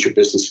to use your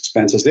business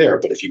expenses there.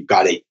 But if you've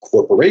got a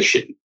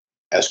corporation,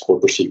 S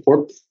Corp or C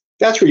Corp,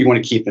 that's where you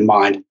want to keep in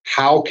mind,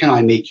 how can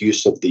I make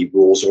use of the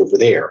rules over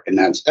there? And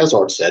that's, as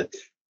Art said,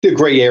 the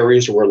gray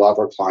areas are where a lot of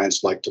our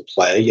clients like to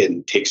play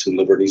and take some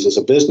liberties as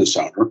a business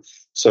owner.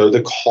 So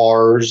the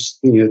cars,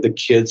 the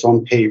kids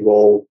on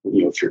payroll,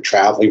 if you're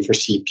traveling for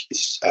CE,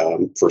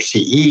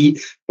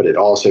 but it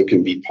also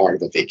can be part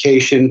of a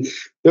vacation.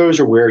 Those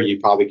are where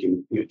you probably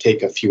can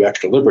take a few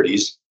extra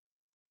liberties.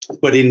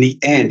 But in the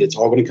end, it's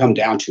all going to come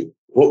down to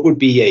what would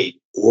be a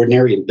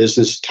ordinary and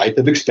business type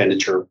of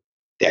expenditure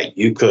that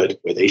you could,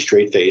 with a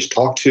straight face,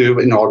 talk to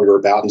an auditor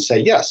about and say,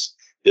 yes,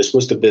 this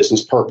was the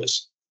business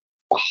purpose.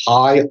 The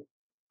high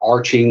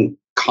arching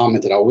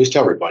comment that I always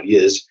tell everybody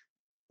is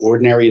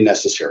ordinary and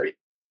necessary.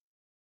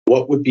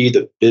 What would be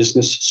the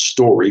business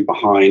story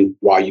behind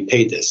why you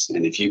paid this?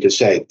 And if you could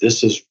say,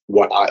 this is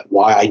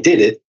why I did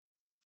it,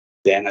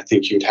 then I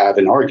think you'd have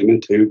an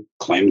argument to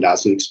claim it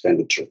as an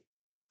expenditure.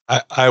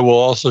 I will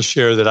also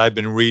share that I've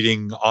been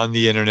reading on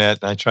the internet,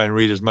 and I try and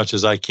read as much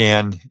as I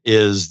can,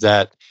 is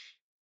that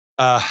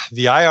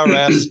the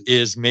IRS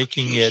is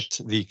making it,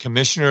 the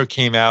commissioner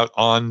came out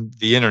on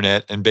the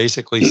internet and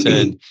basically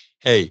said,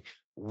 hey,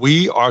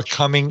 we are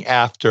coming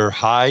after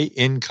high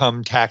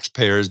income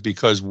taxpayers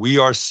because we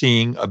are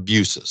seeing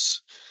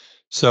abuses.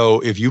 So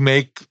if you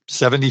make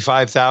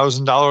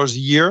 $75,000 a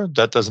year,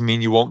 that doesn't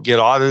mean you won't get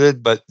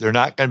audited, but they're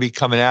not going to be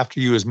coming after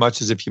you as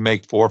much as if you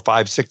make $400,000,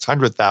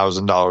 $500,000,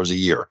 $600,000 a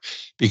year,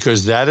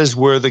 because that is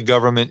where the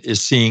government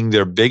is seeing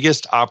their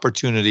biggest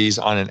opportunities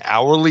on an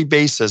hourly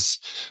basis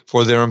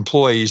for their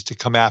employees to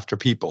come after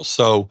people.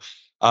 So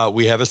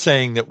we have a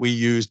saying that we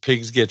use: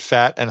 pigs get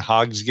fat and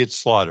hogs get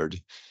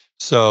slaughtered.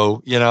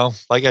 So,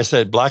 like I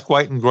said, black,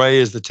 white, and gray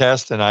is the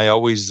test. And I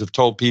always have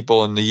told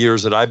people in the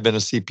years that I've been a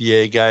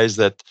CPA, guys,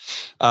 that,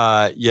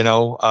 I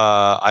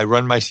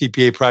run my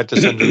CPA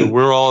practice under the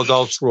we're all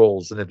adults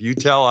rules. And if you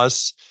tell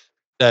us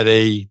that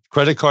a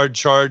credit card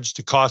charge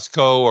to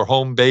Costco or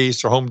Home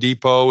Base or Home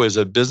Depot is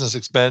a business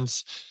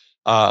expense,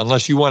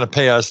 unless you want to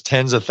pay us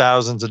tens of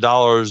thousands of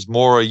dollars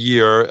more a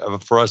year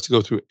for us to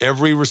go through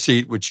every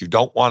receipt, which you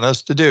don't want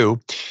us to do,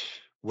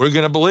 we're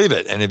going to believe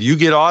it. And if you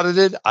get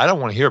audited, I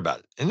don't want to hear about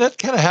it. Isn't that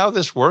kind of how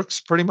this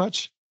works pretty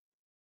much?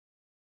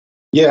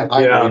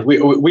 Yeah,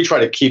 we try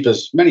to keep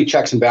as many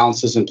checks and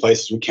balances in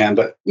place as we can,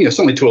 but it's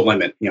only to a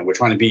limit. We're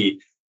trying to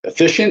be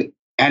efficient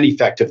and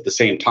effective at the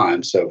same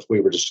time. So if we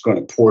were just going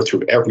to pour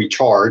through every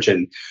charge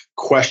and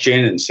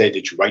question and say,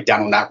 did you write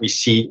down on that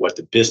receipt what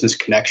the business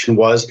connection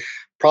was?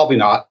 Probably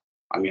not.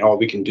 All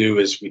we can do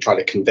is we try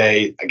to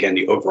convey, again,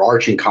 the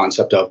overarching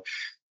concept of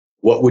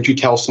what would you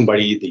tell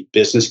somebody the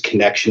business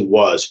connection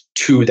was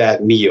to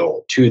that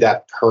meal, to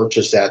that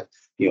purchase at,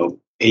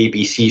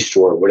 ABC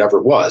store, or whatever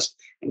it was.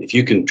 And if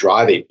you can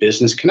drive a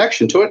business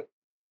connection to it,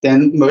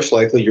 then most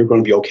likely you're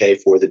going to be okay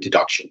for the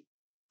deduction.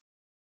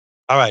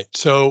 All right.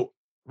 So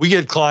we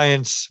get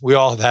clients, we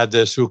all have had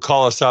this, who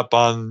call us up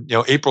on,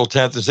 April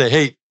 10th and say,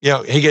 hey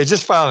guys,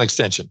 just file an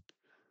extension.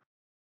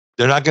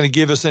 They're not going to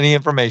give us any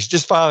information.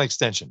 Just file an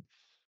extension.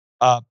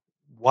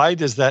 Why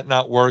does that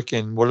not work?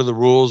 And what are the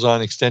rules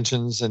on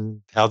extensions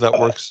and how that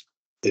works?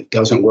 It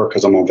doesn't work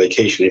because I'm on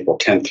vacation April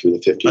 10th through the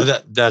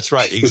 15th. That's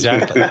right.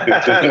 Exactly.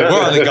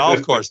 We're on the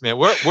golf course, man.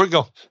 We're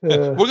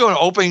going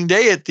opening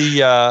day at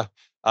the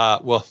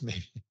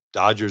maybe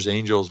Dodgers,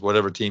 Angels,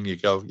 whatever team you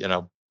go.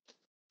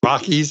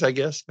 Rockies, I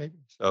guess maybe.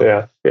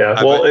 So,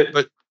 yeah.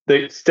 But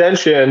the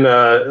extension,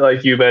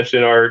 like you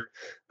mentioned, Art,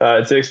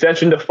 it's an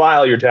extension to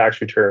file your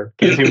tax return.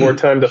 Gives you more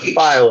time to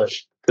file it.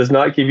 Does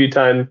not give you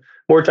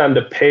more time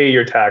to pay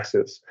your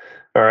taxes.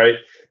 All right.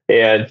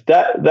 And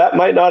that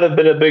might not have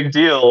been a big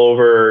deal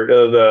over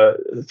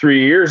the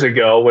 3 years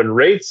ago when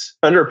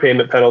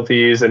underpayment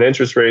penalties and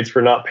interest rates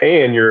for not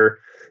paying your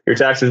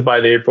taxes by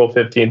the April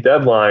 15th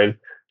deadline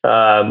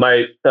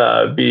might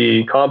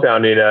be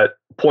compounding at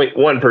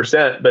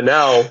 0.1%. But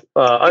now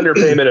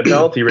underpayment and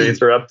penalty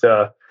rates are up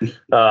to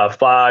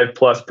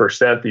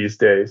 5+% these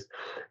days.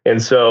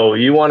 And so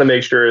you want to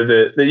make sure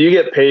that you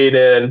get paid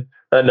in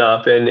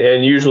enough.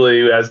 And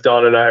usually, as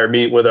Don and I are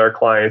meeting with our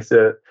clients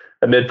at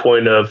a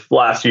midpoint of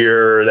last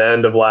year or the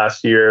end of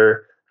last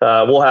year,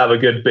 we'll have a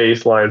good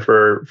baseline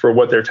for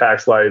what their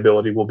tax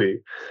liability will be.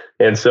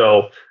 And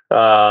so,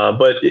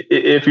 but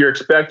if you're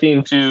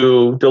expecting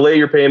to delay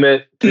your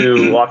payment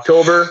to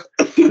October,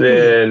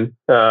 then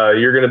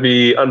you're going to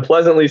be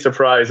unpleasantly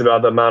surprised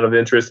about the amount of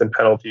interest and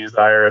penalties the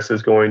IRS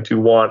is going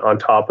to want on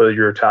top of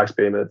your tax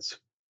payments.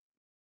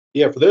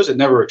 Yeah, for those that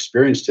never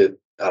experienced it,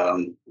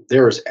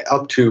 there is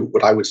up to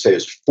what I would say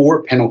is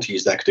 4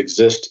 penalties that could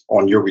exist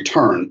on your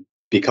return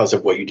because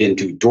of what you didn't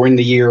do during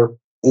the year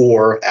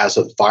or as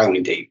of the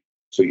filing date.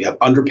 So you have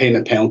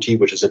underpayment penalty,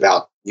 which is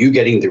about you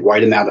getting the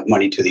right amount of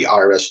money to the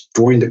IRS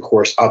during the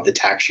course of the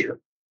tax year.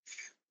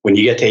 When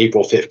you get to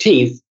April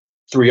 15th,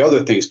 3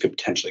 other things could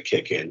potentially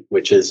kick in,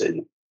 which is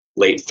a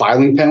late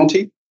filing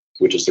penalty,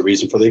 which is the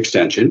reason for the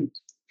extension.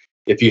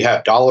 If you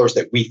have dollars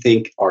that we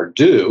think are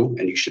due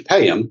and you should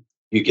pay them,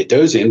 you get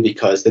those in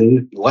because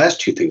then the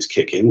last 2 things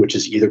kick in, which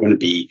is either going to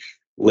be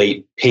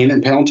late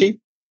payment penalty,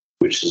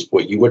 which is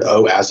what you would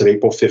owe as of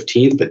April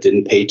 15th, but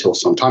didn't pay till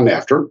sometime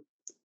after.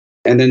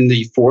 And then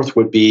the 4th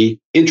would be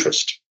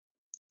interest,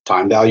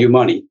 time value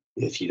money.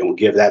 If you don't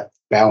give that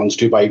balance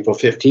due by April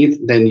 15th,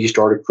 then you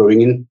start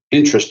accruing an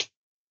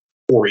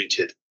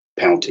interest-oriented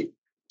penalty.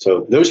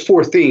 So those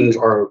 4 things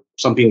are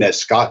something that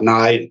Scott and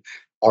I and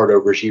Art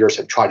over years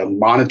have tried to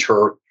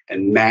monitor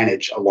and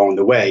manage along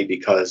the way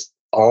because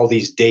all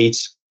these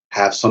dates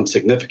have some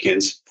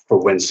significance for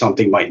when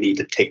something might need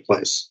to take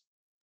place.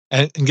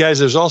 And guys,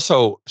 there's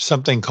also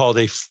something called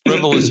a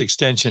frivolous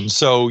extension.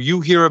 So you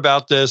hear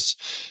about this,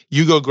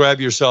 you go grab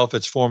yourself,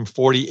 it's form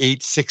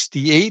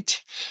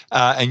 4868,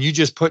 and you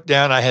just put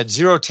down, I had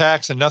 0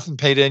 tax and nothing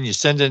paid in, you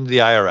send it into the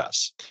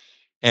IRS.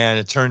 And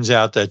it turns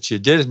out that you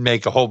didn't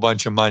make a whole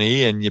bunch of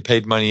money and you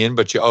paid money in,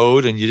 but you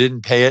owed and you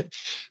didn't pay it.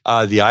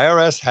 The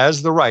IRS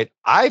has the right.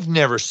 I've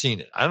never seen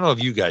it. I don't know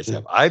if you guys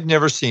have. I've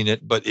never seen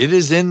it, but it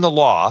is in the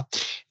law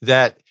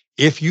that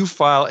if you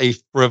file a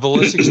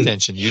frivolous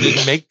extension, you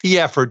didn't make the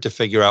effort to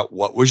figure out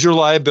what was your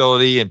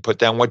liability and put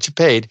down what you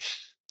paid,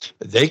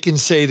 they can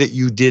say that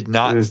you did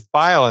not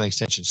file an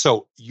extension.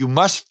 So you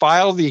must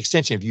file the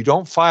extension. If you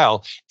don't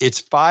file, it's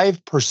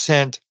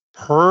 5%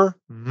 per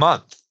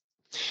month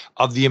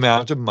of the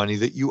amount of money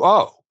that you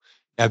owe.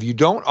 Now, if you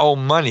don't owe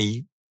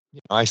money,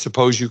 I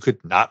suppose you could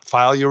not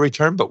file your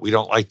return, but we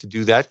don't like to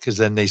do that because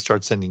then they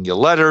start sending you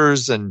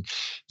letters and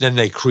then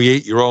they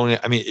create your own.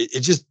 I mean,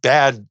 it's just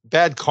bad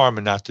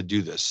karma not to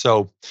do this. So,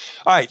 all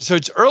right. So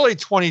it's early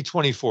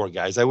 2024,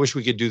 guys. I wish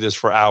we could do this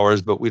for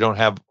hours, but we don't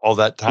have all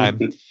that time.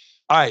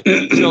 All right.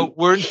 So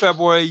we're in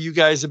February. You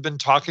guys have been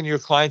talking to your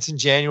clients in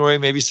January,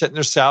 maybe setting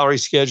their salary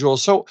schedule.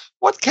 So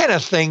what kind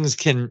of things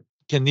can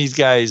these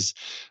guys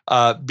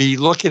be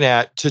looking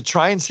at to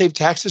try and save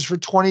taxes for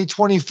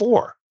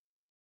 2024?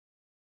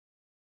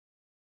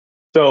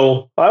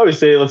 So I always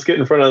say, let's get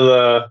in front of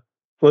the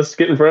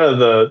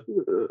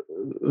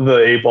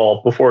 8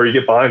 ball before you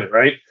get behind it,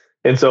 right?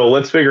 And so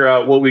let's figure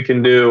out what we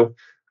can do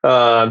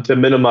to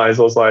minimize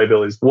those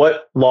liabilities.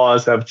 What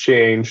laws have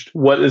changed?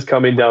 What is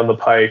coming down the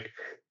pike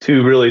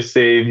to really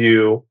save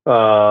you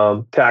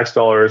tax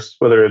dollars,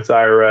 whether it's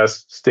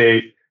IRS,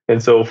 state,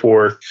 and so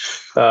forth,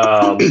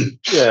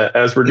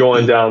 as we're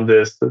going down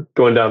this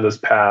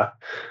path.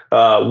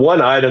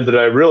 One item that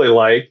I really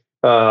like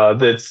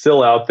that's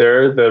still out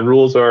there, the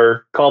rules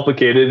are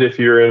complicated if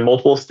you're in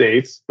multiple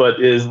states, but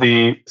is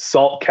the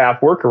SALT cap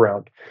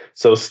workaround.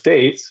 So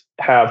states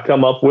have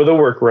come up with a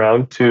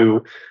workaround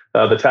to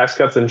the Tax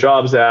Cuts and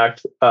Jobs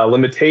Act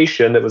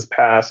limitation that was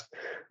passed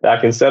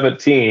back in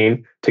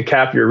 2017 to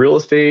cap your real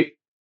estate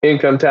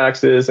income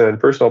taxes and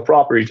personal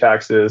property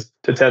taxes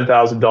to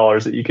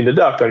 $10,000 that you can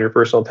deduct on your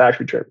personal tax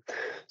return.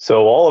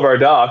 So all of our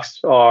docs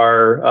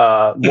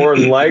are more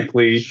than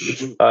likely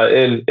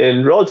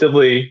in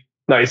relatively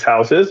nice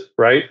houses,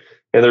 right?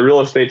 And the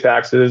real estate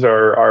taxes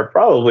are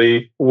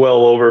probably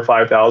well over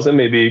 5,000,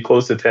 maybe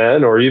close to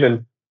 10, or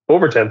even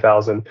over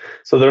 10,000.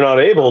 So they're not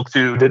able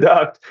to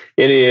deduct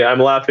any. I'm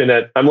laughing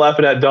at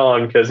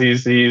Don because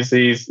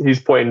he's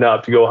pointing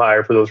out to go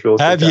higher for those real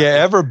estate taxes. Have you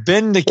ever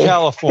been to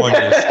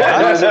California, Scott?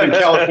 I live in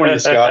California,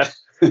 Scott.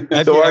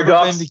 Have So you our ever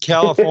jobs been to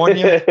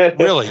California?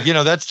 Really?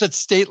 That's that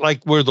state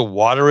like where the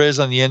water is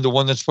on the end, the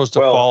one that's supposed to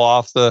fall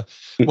off the.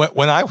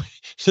 When I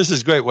this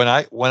is great. When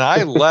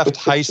I left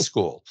high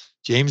school,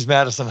 James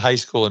Madison High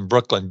School in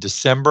Brooklyn,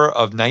 December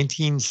of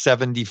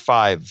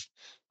 1975.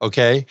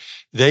 Okay,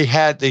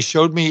 they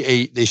showed me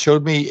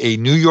a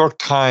New York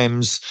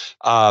Times.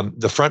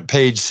 The front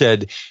page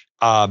said.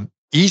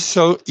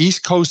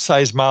 East Coast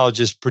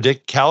seismologists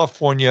predict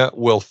California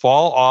will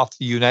fall off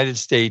the United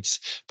States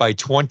by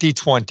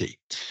 2020.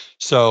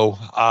 So,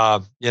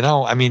 I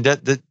mean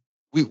that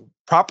we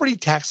property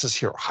taxes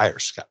here are higher,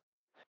 Scott.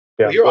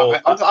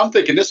 Yeah. I'm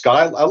thinking this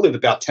guy. I live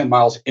about 10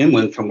 miles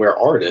inland from where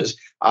Art is.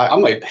 I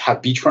might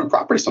have beachfront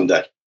property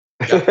someday.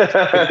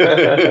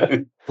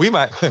 we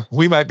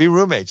might be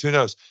roommates. Who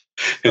knows?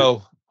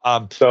 So,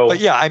 but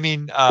yeah, I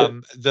mean,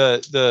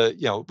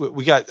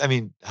 we got. I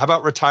mean, how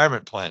about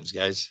retirement plans,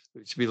 guys?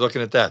 We should be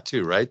looking at that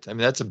too, right? I mean,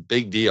 that's a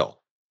big deal.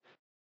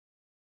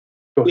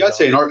 Yeah, I'd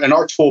say in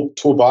our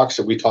toolbox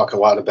that we talk a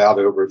lot about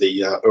over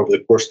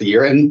the course of the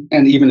year, and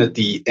even at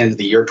the end of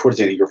the year, towards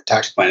the end of the year for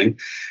tax planning,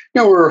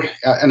 we're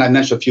and I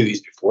mentioned a few of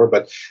these before,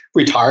 but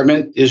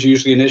retirement is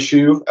usually an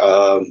issue.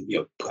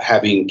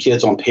 Having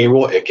kids on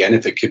payroll, again,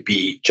 if it could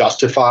be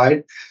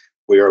justified,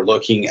 we are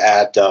looking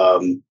at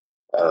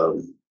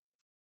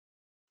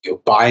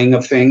buying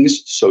of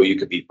things. So you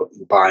could be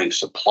buying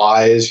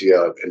supplies, you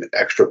have an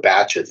extra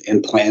batch of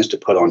implants to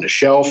put on the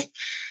shelf.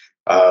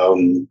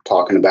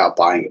 Talking about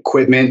buying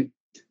equipment.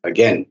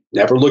 Again,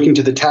 never looking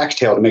to the tax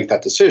tail to make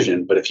that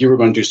decision. But if you were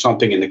going to do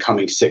something in the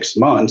coming 6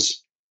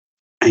 months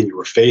and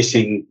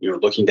you're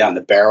looking down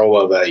the barrel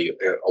of a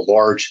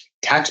large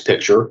tax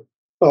picture,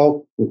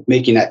 well,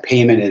 making that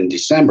payment in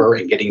December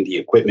and getting the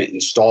equipment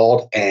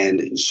installed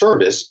and in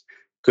service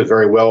could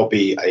very well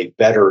be a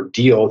better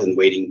deal than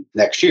waiting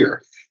next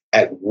year.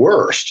 At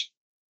worst,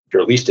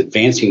 you're at least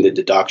advancing the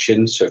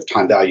deduction. So if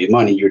time value of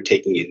money, you're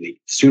taking in the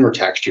sooner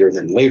tax year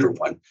than later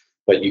one.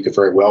 But you could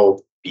very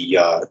well be,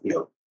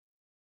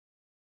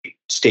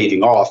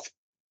 staving off,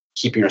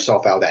 keeping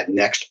yourself out of that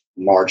next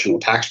marginal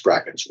tax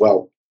bracket as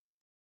well.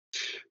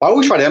 I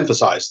always try to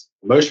emphasize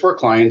most of our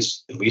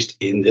clients, at least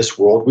in this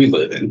world we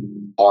live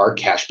in, are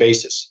cash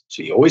basis.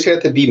 So you always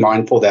have to be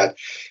mindful that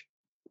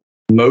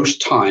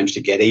most times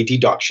to get a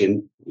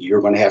deduction,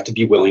 you're going to have to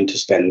be willing to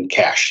spend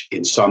cash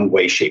in some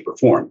way, shape, or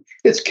form.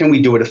 Can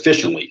we do it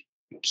efficiently,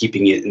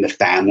 keeping it in the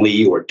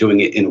family or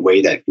doing it in a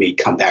way that may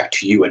come back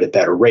to you at a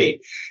better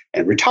rate?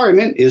 And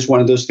retirement is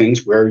one of those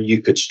things where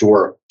you could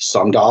store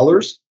some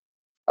dollars.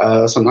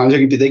 Sometimes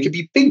they could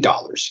be big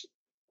dollars.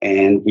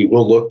 And we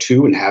will look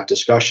to and have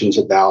discussions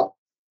about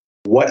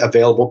what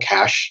available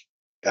cash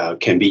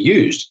can be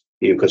used.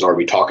 Because are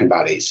we talking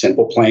about a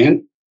simple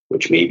plan,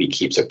 which maybe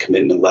keeps a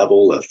commitment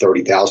level of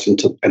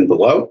 $30,000 and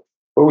below?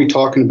 Or are we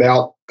talking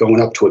about going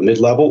up to a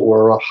mid-level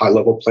or a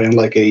high-level plan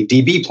like a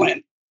DB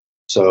plan?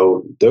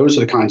 So those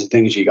are the kinds of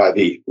things you got to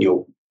be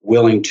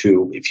willing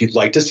to, if you'd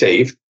like to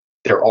save.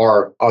 There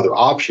are other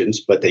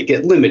options, but they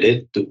get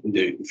limited. If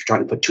you're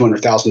trying to put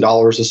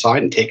 $200,000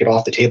 aside and take it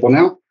off the table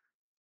now,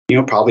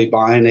 probably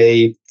buying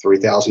a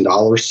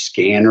 $3,000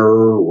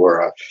 scanner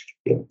or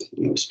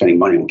spending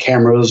money on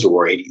cameras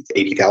or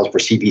 $80,000 for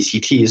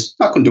CBCT is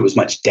not going to do as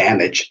much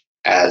damage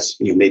as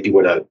maybe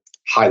what a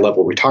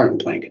high-level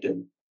retirement plan could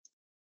do.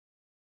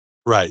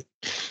 Right.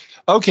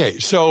 Okay,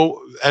 so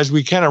as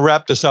we kind of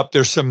wrap this up,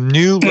 there's some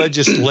new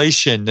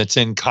legislation that's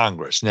in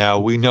Congress. Now,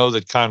 we know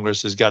that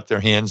Congress has got their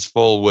hands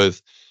full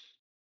with,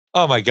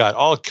 oh my God,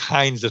 all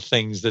kinds of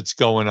things that's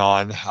going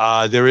on.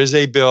 There is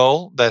a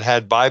bill that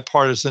had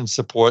bipartisan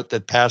support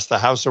that passed the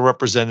House of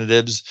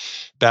Representatives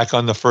back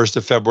on the 1st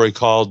of February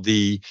called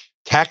the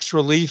Tax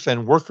Relief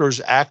and Workers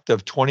Act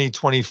of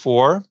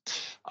 2024.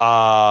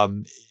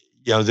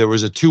 There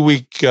was a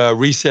 2-week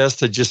recess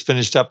that just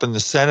finished up in the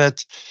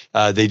Senate.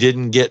 They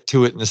didn't get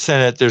to it in the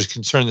Senate. There's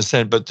concern in the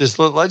Senate, but this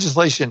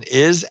legislation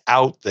is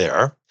out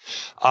there.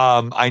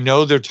 I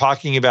know they're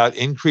talking about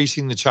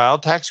increasing the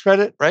child tax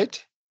credit,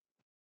 right?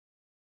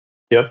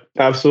 Yep,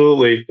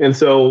 absolutely. And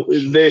so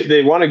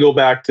they want to go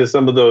back to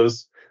some of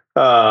those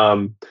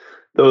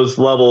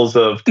levels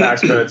of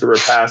tax credits that were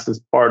passed as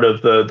part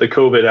of the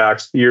COVID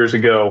Act years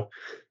ago.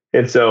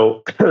 And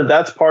so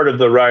that's part of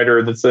the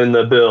rider that's in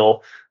the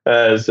bill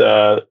as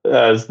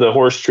the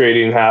horse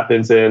trading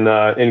happens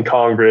in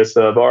Congress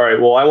of, all right,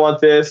 well, I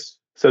want this,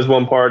 says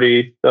one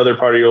party, the other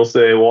party will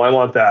say, well, I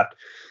want that.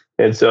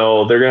 And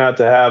so they're going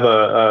to have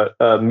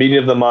a meeting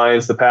of the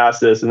minds to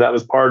pass this. And that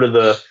was part of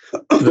the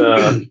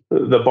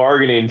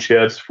bargaining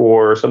chips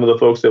for some of the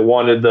folks that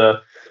wanted the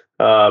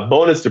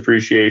bonus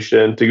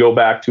depreciation to go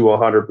back to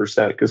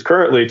 100%. Because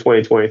currently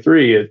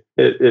 2023,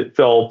 it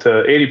fell to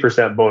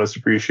 80% bonus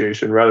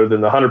depreciation rather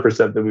than the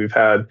 100% that we've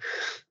had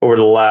over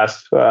the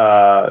last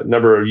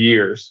number of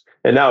years.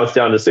 And now it's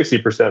down to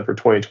 60% for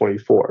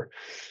 2024.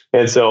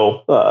 And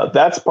so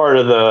that's part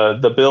of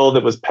the bill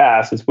that was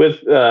passed.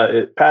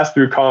 It passed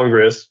through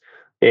Congress,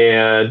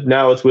 and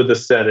now it's with the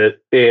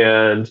Senate.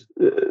 And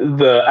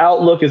the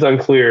outlook is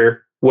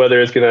unclear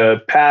whether it's going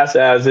to pass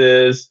as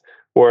is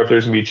or if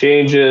there's going to be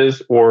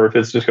changes, or if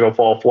it's just going to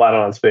fall flat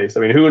on its face. I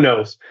mean, who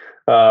knows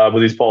what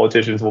these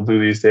politicians will do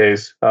these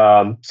days.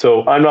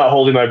 So I'm not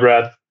holding my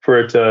breath for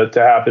it to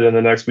happen in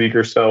the next week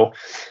or so,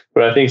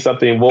 but I think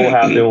something will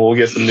happen. We'll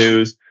get some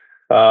news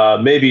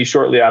maybe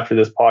shortly after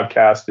this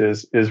podcast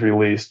is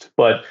released.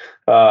 But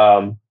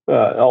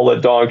I'll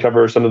let Dawn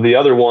cover some of the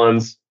other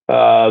ones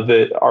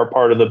that are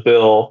part of the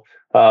bill.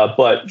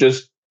 But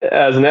just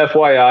as an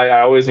FYI,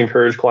 I always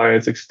encourage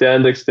clients,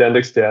 extend,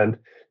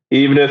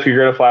 even if you're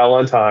going to file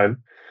on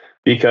time,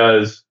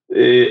 because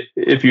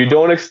if you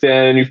don't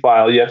extend and you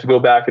file, you have to go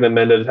back and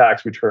amend a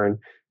tax return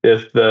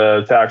if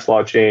the tax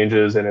law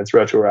changes and it's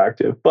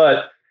retroactive.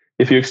 But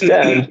if you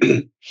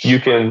extend, you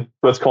can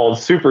what's called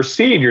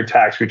supersede your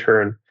tax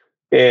return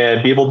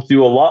and be able to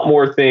do a lot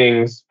more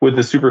things with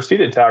the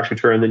superseded tax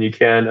return than you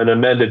can an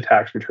amended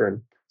tax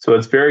return. So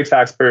it's very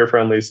taxpayer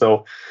friendly.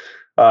 So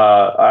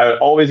I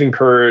always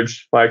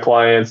encourage my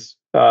clients,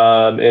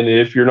 and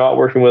if you're not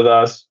working with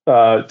us,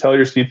 tell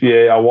your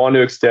CPA, I want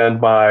to extend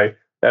my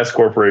S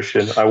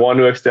corporation. I want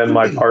to extend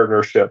my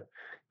partnership,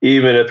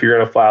 even if you're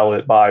going to file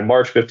it by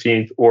March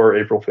 15th or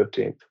April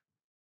 15th.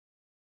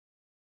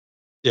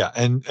 Yeah,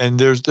 and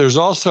there's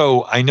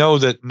also, I know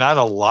that not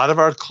a lot of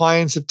our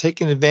clients have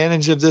taken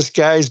advantage of this,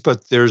 guys,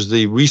 but there's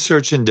the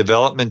research and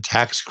development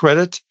tax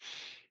credit.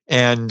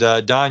 And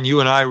Don,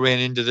 you and I ran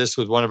into this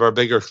with one of our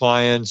bigger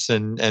clients,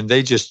 and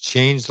they just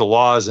changed the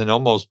laws and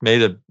almost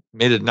made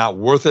it not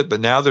worth it. But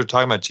now they're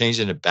talking about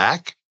changing it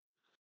back.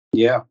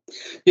 Yeah.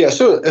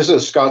 So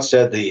as Scott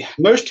said, the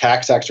most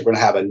tax acts are going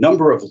to have a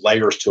number of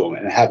layers to them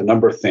and have a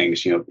number of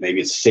things.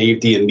 Maybe it's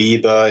save the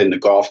amoeba in the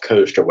Gulf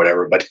Coast or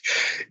whatever, but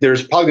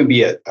there's probably going to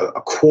be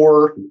a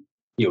core,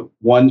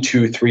 1,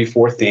 2, 3,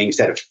 4 things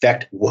that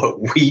affect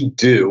what we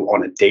do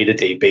on a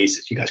day-to-day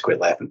basis. You guys quit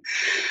laughing.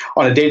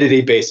 On a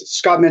day-to-day basis.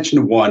 Scott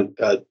mentioned one.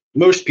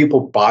 Most people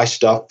buy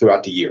stuff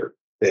throughout the year,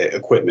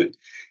 equipment,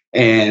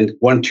 and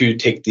want to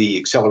take the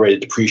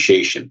accelerated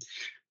depreciation.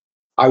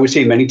 I would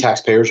say many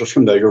taxpayers are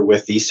familiar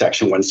with the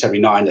Section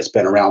 179 that's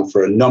been around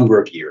for a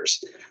number of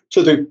years.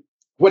 So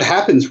what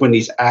happens when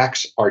these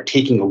acts are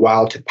taking a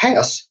while to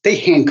pass, they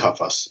handcuff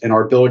us in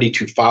our ability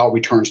to file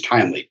returns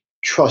timely.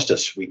 Trust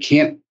us, we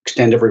can't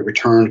extend every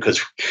return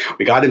because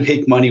we got to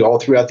make money all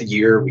throughout the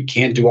year. We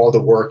can't do all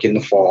the work in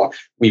the fall.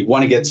 We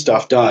want to get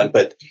stuff done,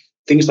 but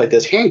things like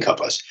this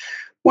handcuff us.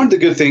 One of the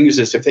good things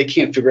is if they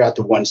can't figure out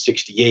the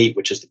 168,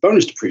 which is the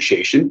bonus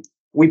depreciation,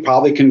 we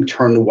probably can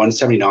turn the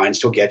 179,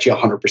 still get you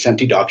 100%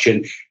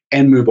 deduction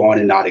and move on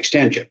and not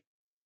extend you.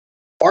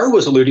 Art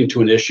was alluding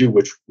to an issue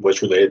which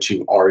was related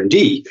to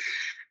R&D.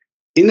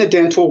 In the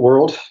dental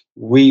world,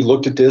 we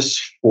looked at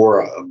this for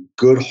a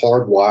good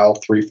hard while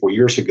 3-4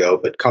 years ago,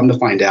 but come to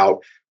find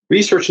out,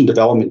 research and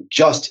development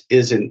just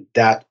isn't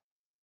that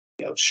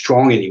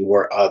strong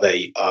anymore of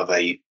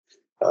an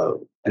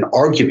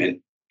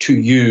argument to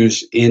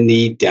use in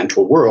the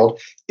dental world,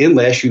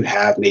 unless you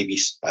have maybe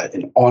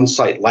an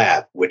on-site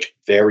lab, which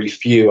very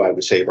few, I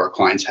would say, of our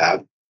clients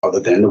have, other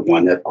than the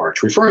one that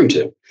Art's referring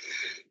to.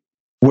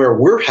 Where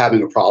we're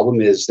having a problem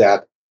is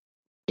that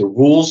the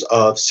rules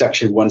of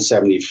Section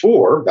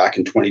 174 back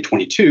in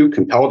 2022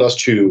 compelled us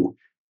to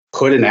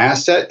put an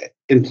asset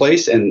in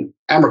place and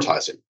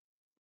amortize it.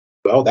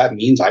 Well, that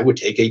means I would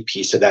take a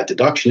piece of that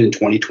deduction in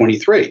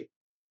 2023.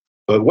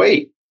 But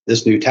wait,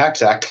 this new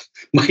tax act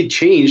might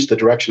change the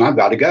direction I've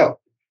got to go.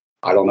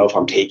 I don't know if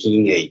I'm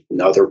taking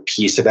another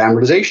piece of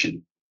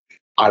amortization.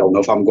 I don't know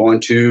if I'm going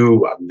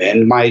to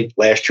amend my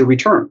last year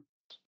return.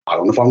 I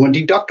don't know if I'm going to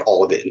deduct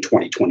all of it in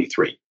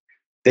 2023.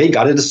 They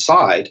got to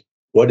decide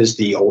what is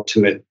the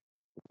ultimate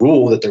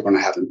rule that they're going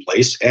to have in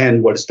place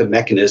and what is the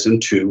mechanism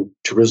to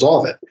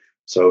resolve it.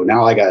 So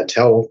now I got to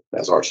tell,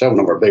 as Art said, one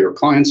of our bigger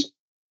clients,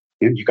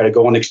 you got to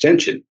go on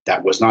extension.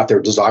 That was not their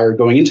desire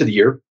going into the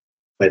year.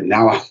 But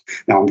now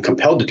I'm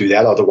compelled to do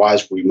that.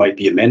 Otherwise, we might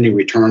be amending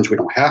returns. We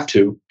don't have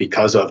to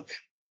because of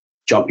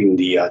jumping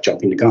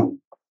the gun.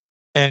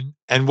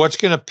 And what's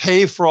going to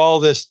pay for all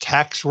this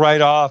tax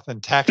write-off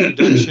and tax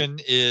reduction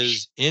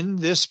is in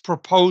this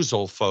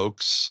proposal,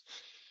 folks,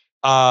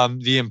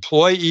 the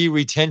employee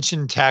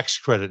retention tax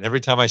credit. And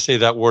every time I say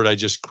that word, I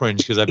just cringe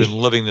because I've been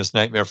living this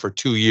nightmare for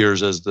 2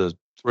 years, as the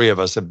three of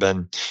us have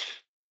been.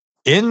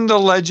 In the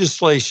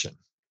legislation,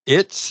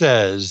 it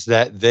says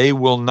that the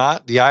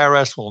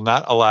IRS will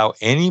not allow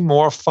any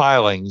more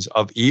filings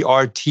of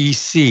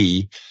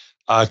ERTC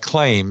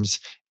claims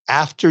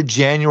after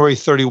January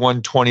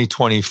 31,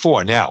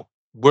 2024. Now,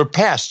 we're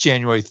past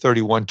January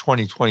 31,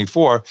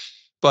 2024,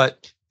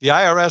 but the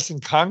IRS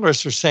and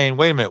Congress are saying,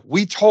 wait a minute,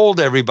 we told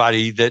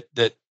everybody that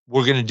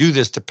we're going to do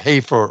this to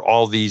pay for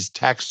all these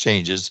tax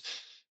changes.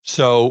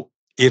 So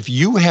if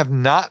you have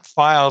not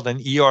filed an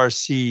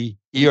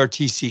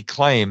ERTC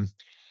claim,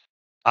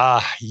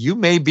 you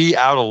may be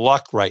out of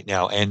luck right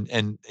now.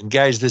 And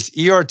guys, this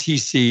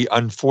ERTC,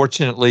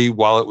 unfortunately,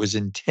 while it was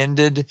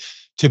intended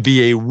to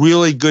be a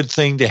really good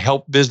thing to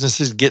help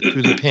businesses get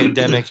through the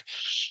pandemic,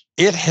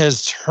 it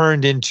has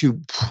turned into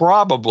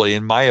probably,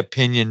 in my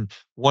opinion,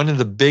 one of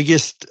the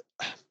biggest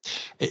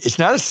it's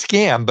not a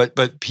scam,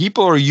 but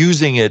people are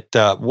using it.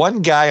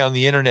 One guy on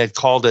the internet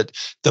called it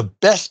the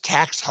best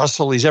tax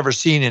hustle he's ever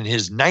seen in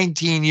his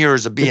 19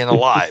 years of being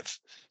alive.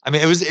 I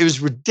mean, it was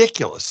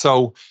ridiculous.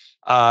 So,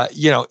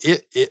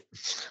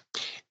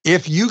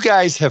 if you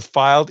guys have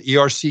filed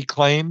ERC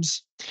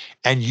claims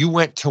and you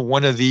went to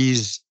one of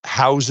these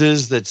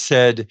houses that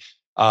said,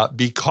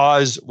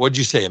 because, what'd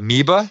you say,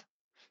 amoeba?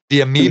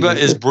 The amoeba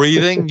is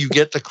breathing, you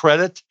get the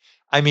credit.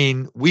 I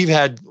mean, we've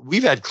had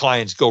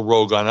clients go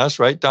rogue on us,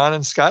 right, Don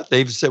and Scott?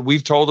 They've said,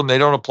 we've told them they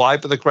don't apply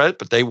for the credit,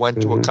 but they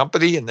went to a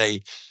company and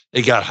they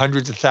got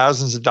hundreds of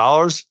thousands of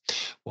dollars.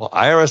 Well,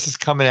 IRS is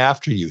coming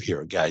after you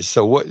here, guys.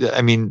 So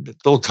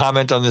little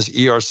comment on this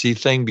ERC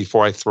thing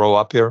before I throw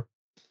up here.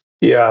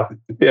 Yeah,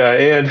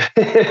 and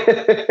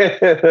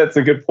that's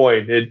a good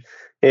point.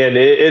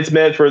 It's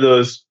meant for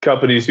those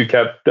companies who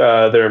kept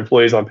their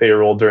employees on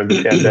payroll during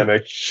the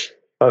pandemic.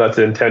 That's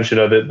the intention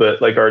of it.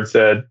 But like Art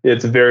said,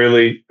 it's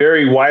very,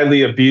 very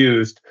widely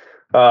abused,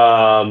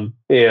 and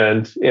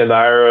the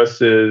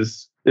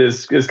IRS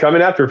is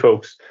coming after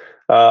folks.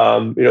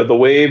 The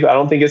wave, I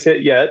don't think it's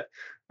hit yet,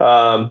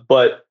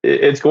 but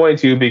it's going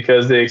to,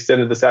 because they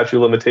extended the statute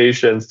of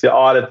limitations to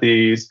audit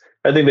these.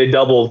 I think they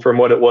doubled from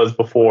what it was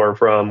before.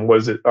 It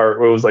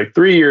was like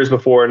 3 years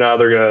before. Now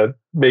they're going to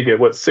make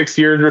it 6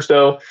 years or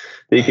so.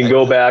 They can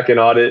go back and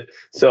audit.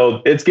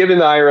 So it's giving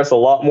the IRS a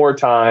lot more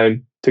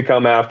time to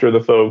come after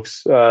the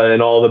folks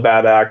and all the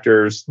bad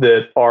actors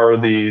that are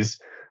these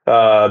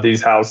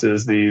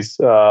houses, these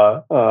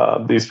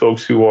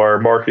folks who are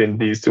marketing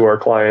these to our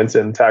clients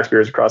and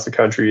taxpayers across the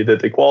country, that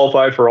they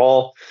qualify for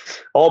all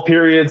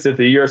periods that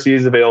the ERC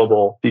is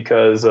available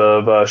because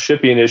of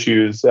shipping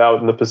issues out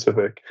in the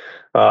Pacific.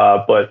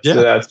 But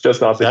that's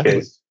just not the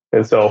case.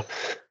 And so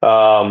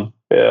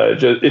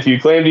if you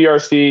claim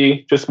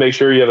ERC, just make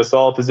sure you have a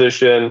solid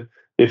position.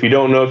 If you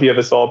don't know if you have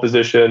a solid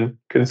position,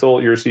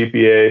 consult your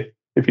CPA.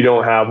 If you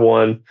don't have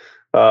one,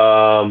 you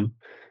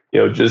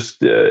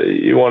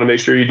want to make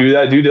sure you do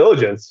that due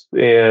diligence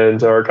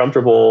and are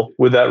comfortable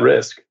with that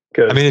risk.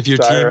 I mean, if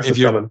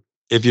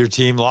your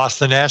team lost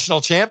the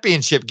national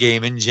championship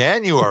game in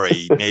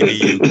January, maybe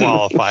you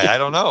qualify. I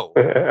don't know.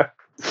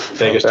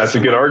 That's a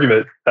good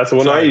argument. That's the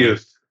one I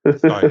used.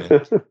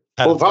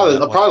 Well, probably a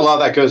lot of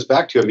that goes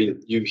back to, I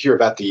mean, you hear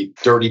about the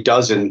dirty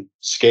dozen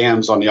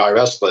scams on the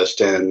IRS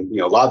list. And,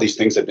 a lot of these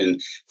things have been,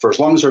 for as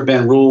long as there have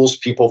been rules,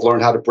 people have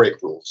learned how to break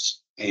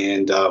rules.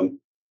 And,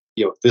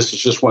 this is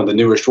just one of the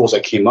newest rules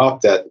that came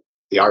up that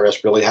the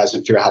IRS really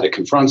hasn't figured out how to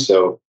confront.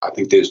 So I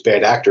think those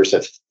bad actors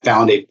have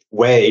found a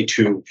way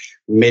to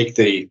make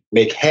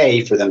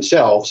hay for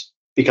themselves,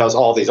 because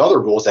all these other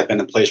rules that have been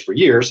in place for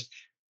years,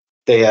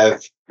 they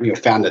have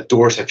found that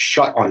doors have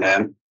shut on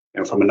them,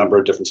 from a number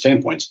of different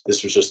standpoints.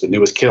 This was just the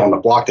newest kid on the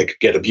block that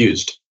could get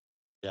abused.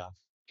 Yeah.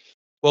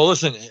 Well,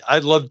 listen,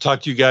 I'd love to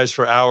talk to you guys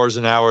for hours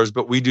and hours,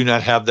 but we do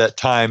not have that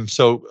time.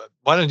 So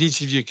why don't each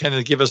of you kind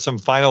of give us some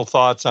final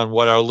thoughts on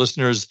what our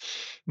listeners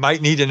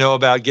might need to know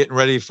about getting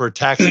ready for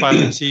tax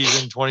filing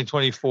season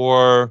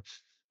 2024?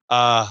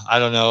 I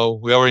don't know.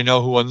 We already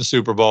know who won the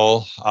Super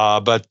Bowl.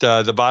 But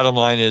the bottom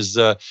line is,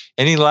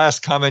 any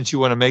last comments you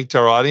want to make to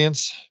our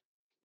audience?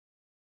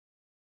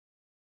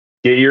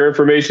 Get your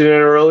information in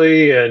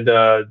early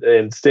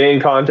and stay in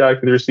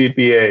contact with your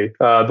CPA.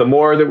 The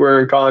more that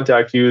we're in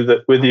contact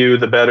with you,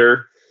 the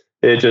better.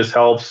 It just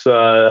helps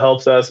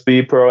us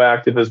be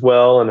proactive as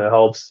well, and it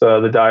helps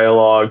the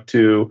dialogue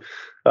to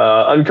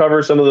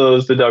uncover some of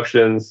those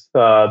deductions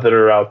that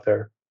are out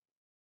there.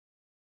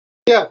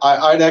 Yeah,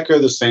 I'd echo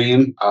the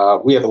same.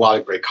 We have a lot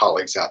of great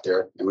colleagues out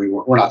there. I mean,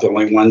 we're not the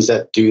only ones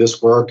that do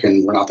this work,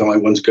 and we're not the only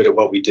ones good at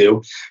what we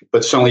do.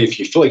 But certainly, if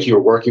you feel like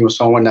you're working with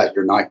someone that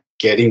you're not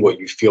getting what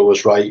you feel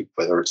is right,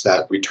 whether it's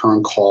that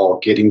return call,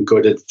 getting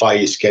good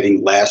advice,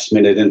 getting last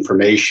minute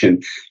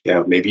information,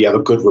 maybe you have a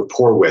good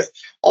rapport with,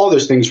 all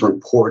those things are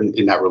important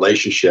in that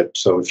relationship.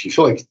 So if you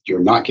feel like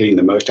you're not getting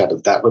the most out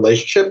of that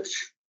relationship,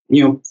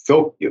 you've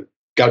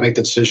got to make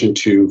the decision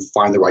to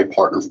find the right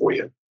partner for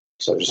you.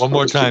 So just one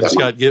more time,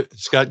 Scott,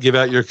 give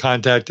out your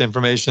contact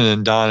information,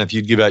 and Don, if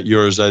you'd give out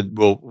yours,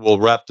 we'll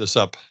wrap this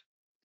up.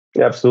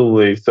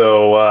 Absolutely.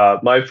 So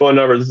my phone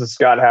number, this is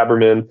Scott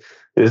Haberman,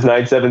 is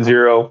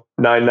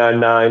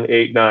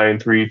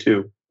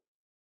 970-999-8932.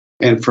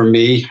 And for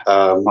me,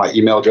 my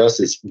email address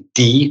is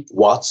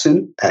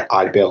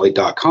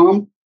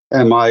dwatson@eidebailly.com.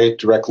 And my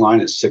direct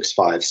line is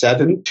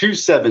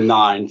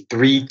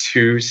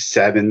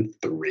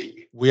 657-279-3273.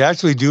 We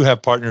actually do have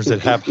partners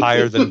that have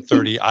higher than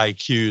 30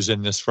 IQs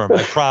in this firm.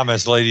 I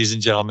promise, ladies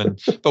and gentlemen.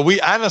 But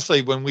we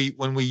honestly, when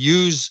we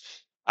use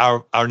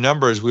our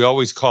numbers, we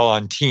always call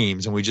on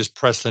Teams and we just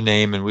press the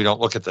name and we don't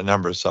look at the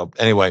numbers. So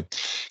anyway,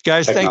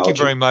 guys, thank you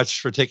very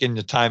much for taking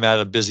the time out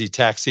of busy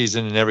tax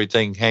season and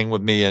everything. Hang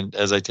with me and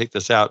as I take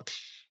this out.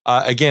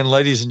 Again,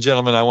 ladies and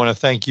gentlemen, I want to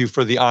thank you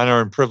for the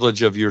honor and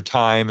privilege of your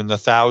time and the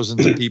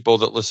thousands of people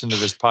that listen to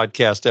this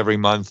podcast every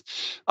month.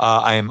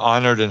 I am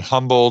honored and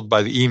humbled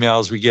by the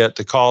emails we get,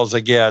 the calls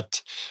I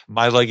get.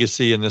 My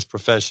legacy in this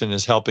profession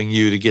is helping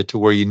you to get to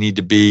where you need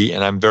to be,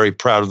 and I'm very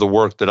proud of the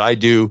work that I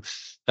do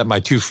that my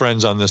two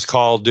friends on this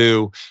call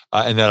do,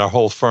 and that our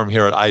whole firm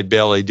here at Eide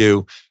Bailly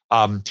do.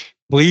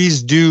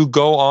 Please do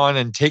go on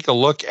and take a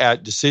look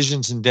at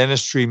Decisions in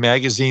Dentistry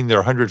magazine. There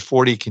are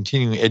 140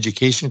 continuing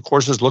education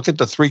courses. Look at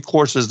the 3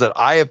 courses that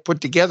I have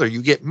put together.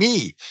 You get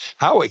me.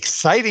 How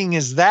exciting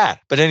is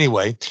that? But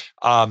anyway,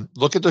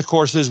 look at the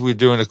courses. We're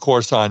doing a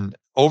course on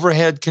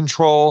overhead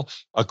control,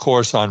 a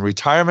course on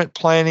retirement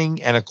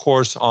planning, and a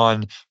course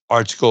on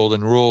Art's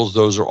Golden Rules.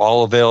 Those are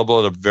all available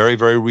at a very,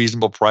 very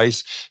reasonable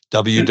price.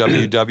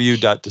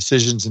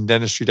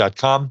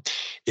 www.decisionsindentistry.com.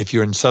 If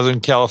you're in Southern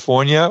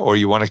California or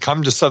you want to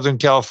come to Southern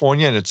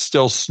California and it's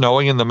still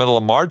snowing in the middle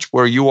of March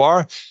where you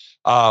are,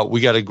 we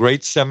got a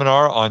great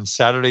seminar on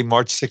Saturday,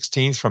 March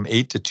 16th from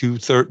 8 to 2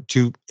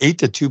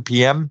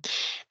 p.m.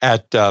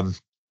 at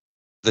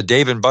the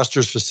Dave &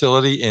 Buster's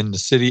facility in the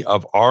city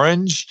of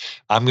Orange.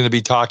 I'm going to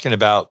be talking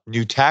about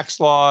new tax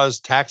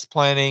laws, tax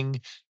planning.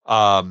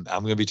 I'm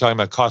going to be talking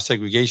about cost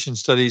segregation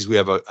studies. We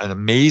have an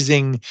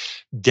amazing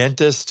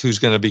dentist who's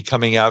going to be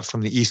coming out from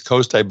the East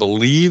Coast, I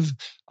believe,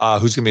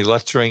 who's going to be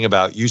lecturing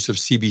about use of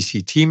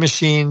CBCT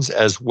machines,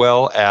 as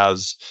well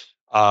as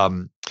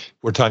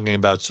we're talking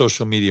about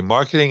social media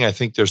marketing. I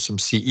think there's some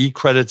CE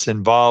credits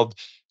involved.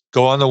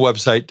 Go on the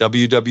website,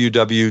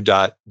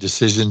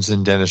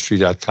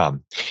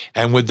 www.decisionsindentistry.com.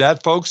 And with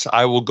that, folks,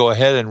 I will go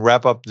ahead and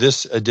wrap up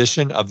this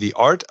edition of the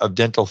Art of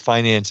Dental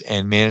Finance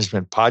and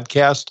Management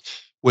podcast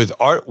with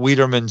Art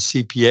Wiederman,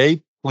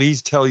 CPA.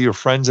 Please tell your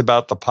friends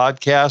about the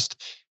podcast.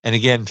 And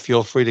again,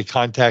 feel free to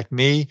contact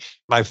me.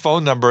 My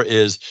phone number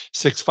is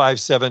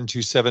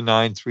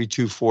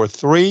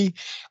 657-279-3243.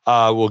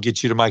 We'll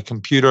get you to my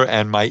computer,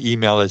 and my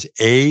email is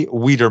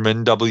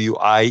awiederman,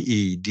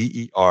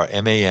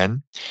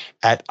 WIEDERMAN,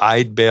 at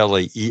Eide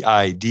Bailly,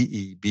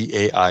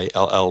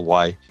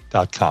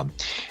 EIDEBAILLY.com.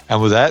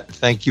 And with that,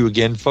 thank you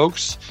again,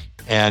 folks.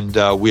 And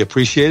we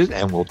appreciate it,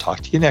 and we'll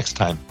talk to you next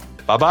time.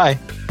 Bye-bye.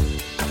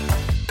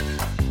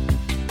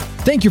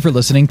 Thank you for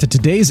listening to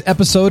today's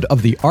episode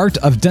of the Art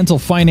of Dental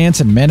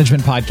Finance and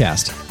Management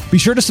podcast. Be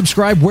sure to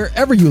subscribe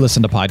wherever you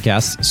listen to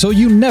podcasts so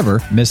you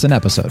never miss an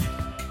episode.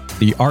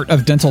 The Art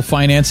of Dental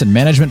Finance and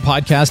Management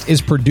podcast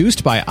is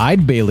produced by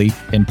Eide Bailly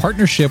in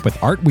partnership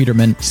with Art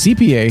Wiederman,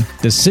 CPA,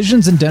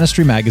 Decisions in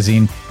Dentistry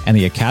magazine, and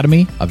the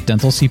Academy of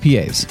Dental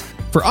CPAs.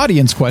 For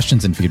audience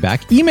questions and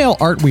feedback, email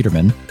Art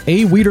Wiederman,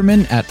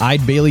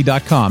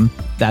 awiederman@eidebailly.com.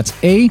 That's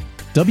AWIEDERMAN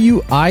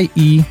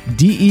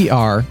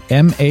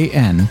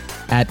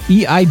at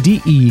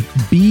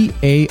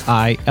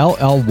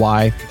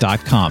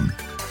EIDEBAILLY.com.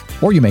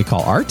 Or you may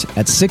call Art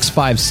at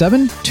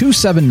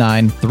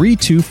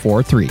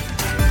 657-279-3243.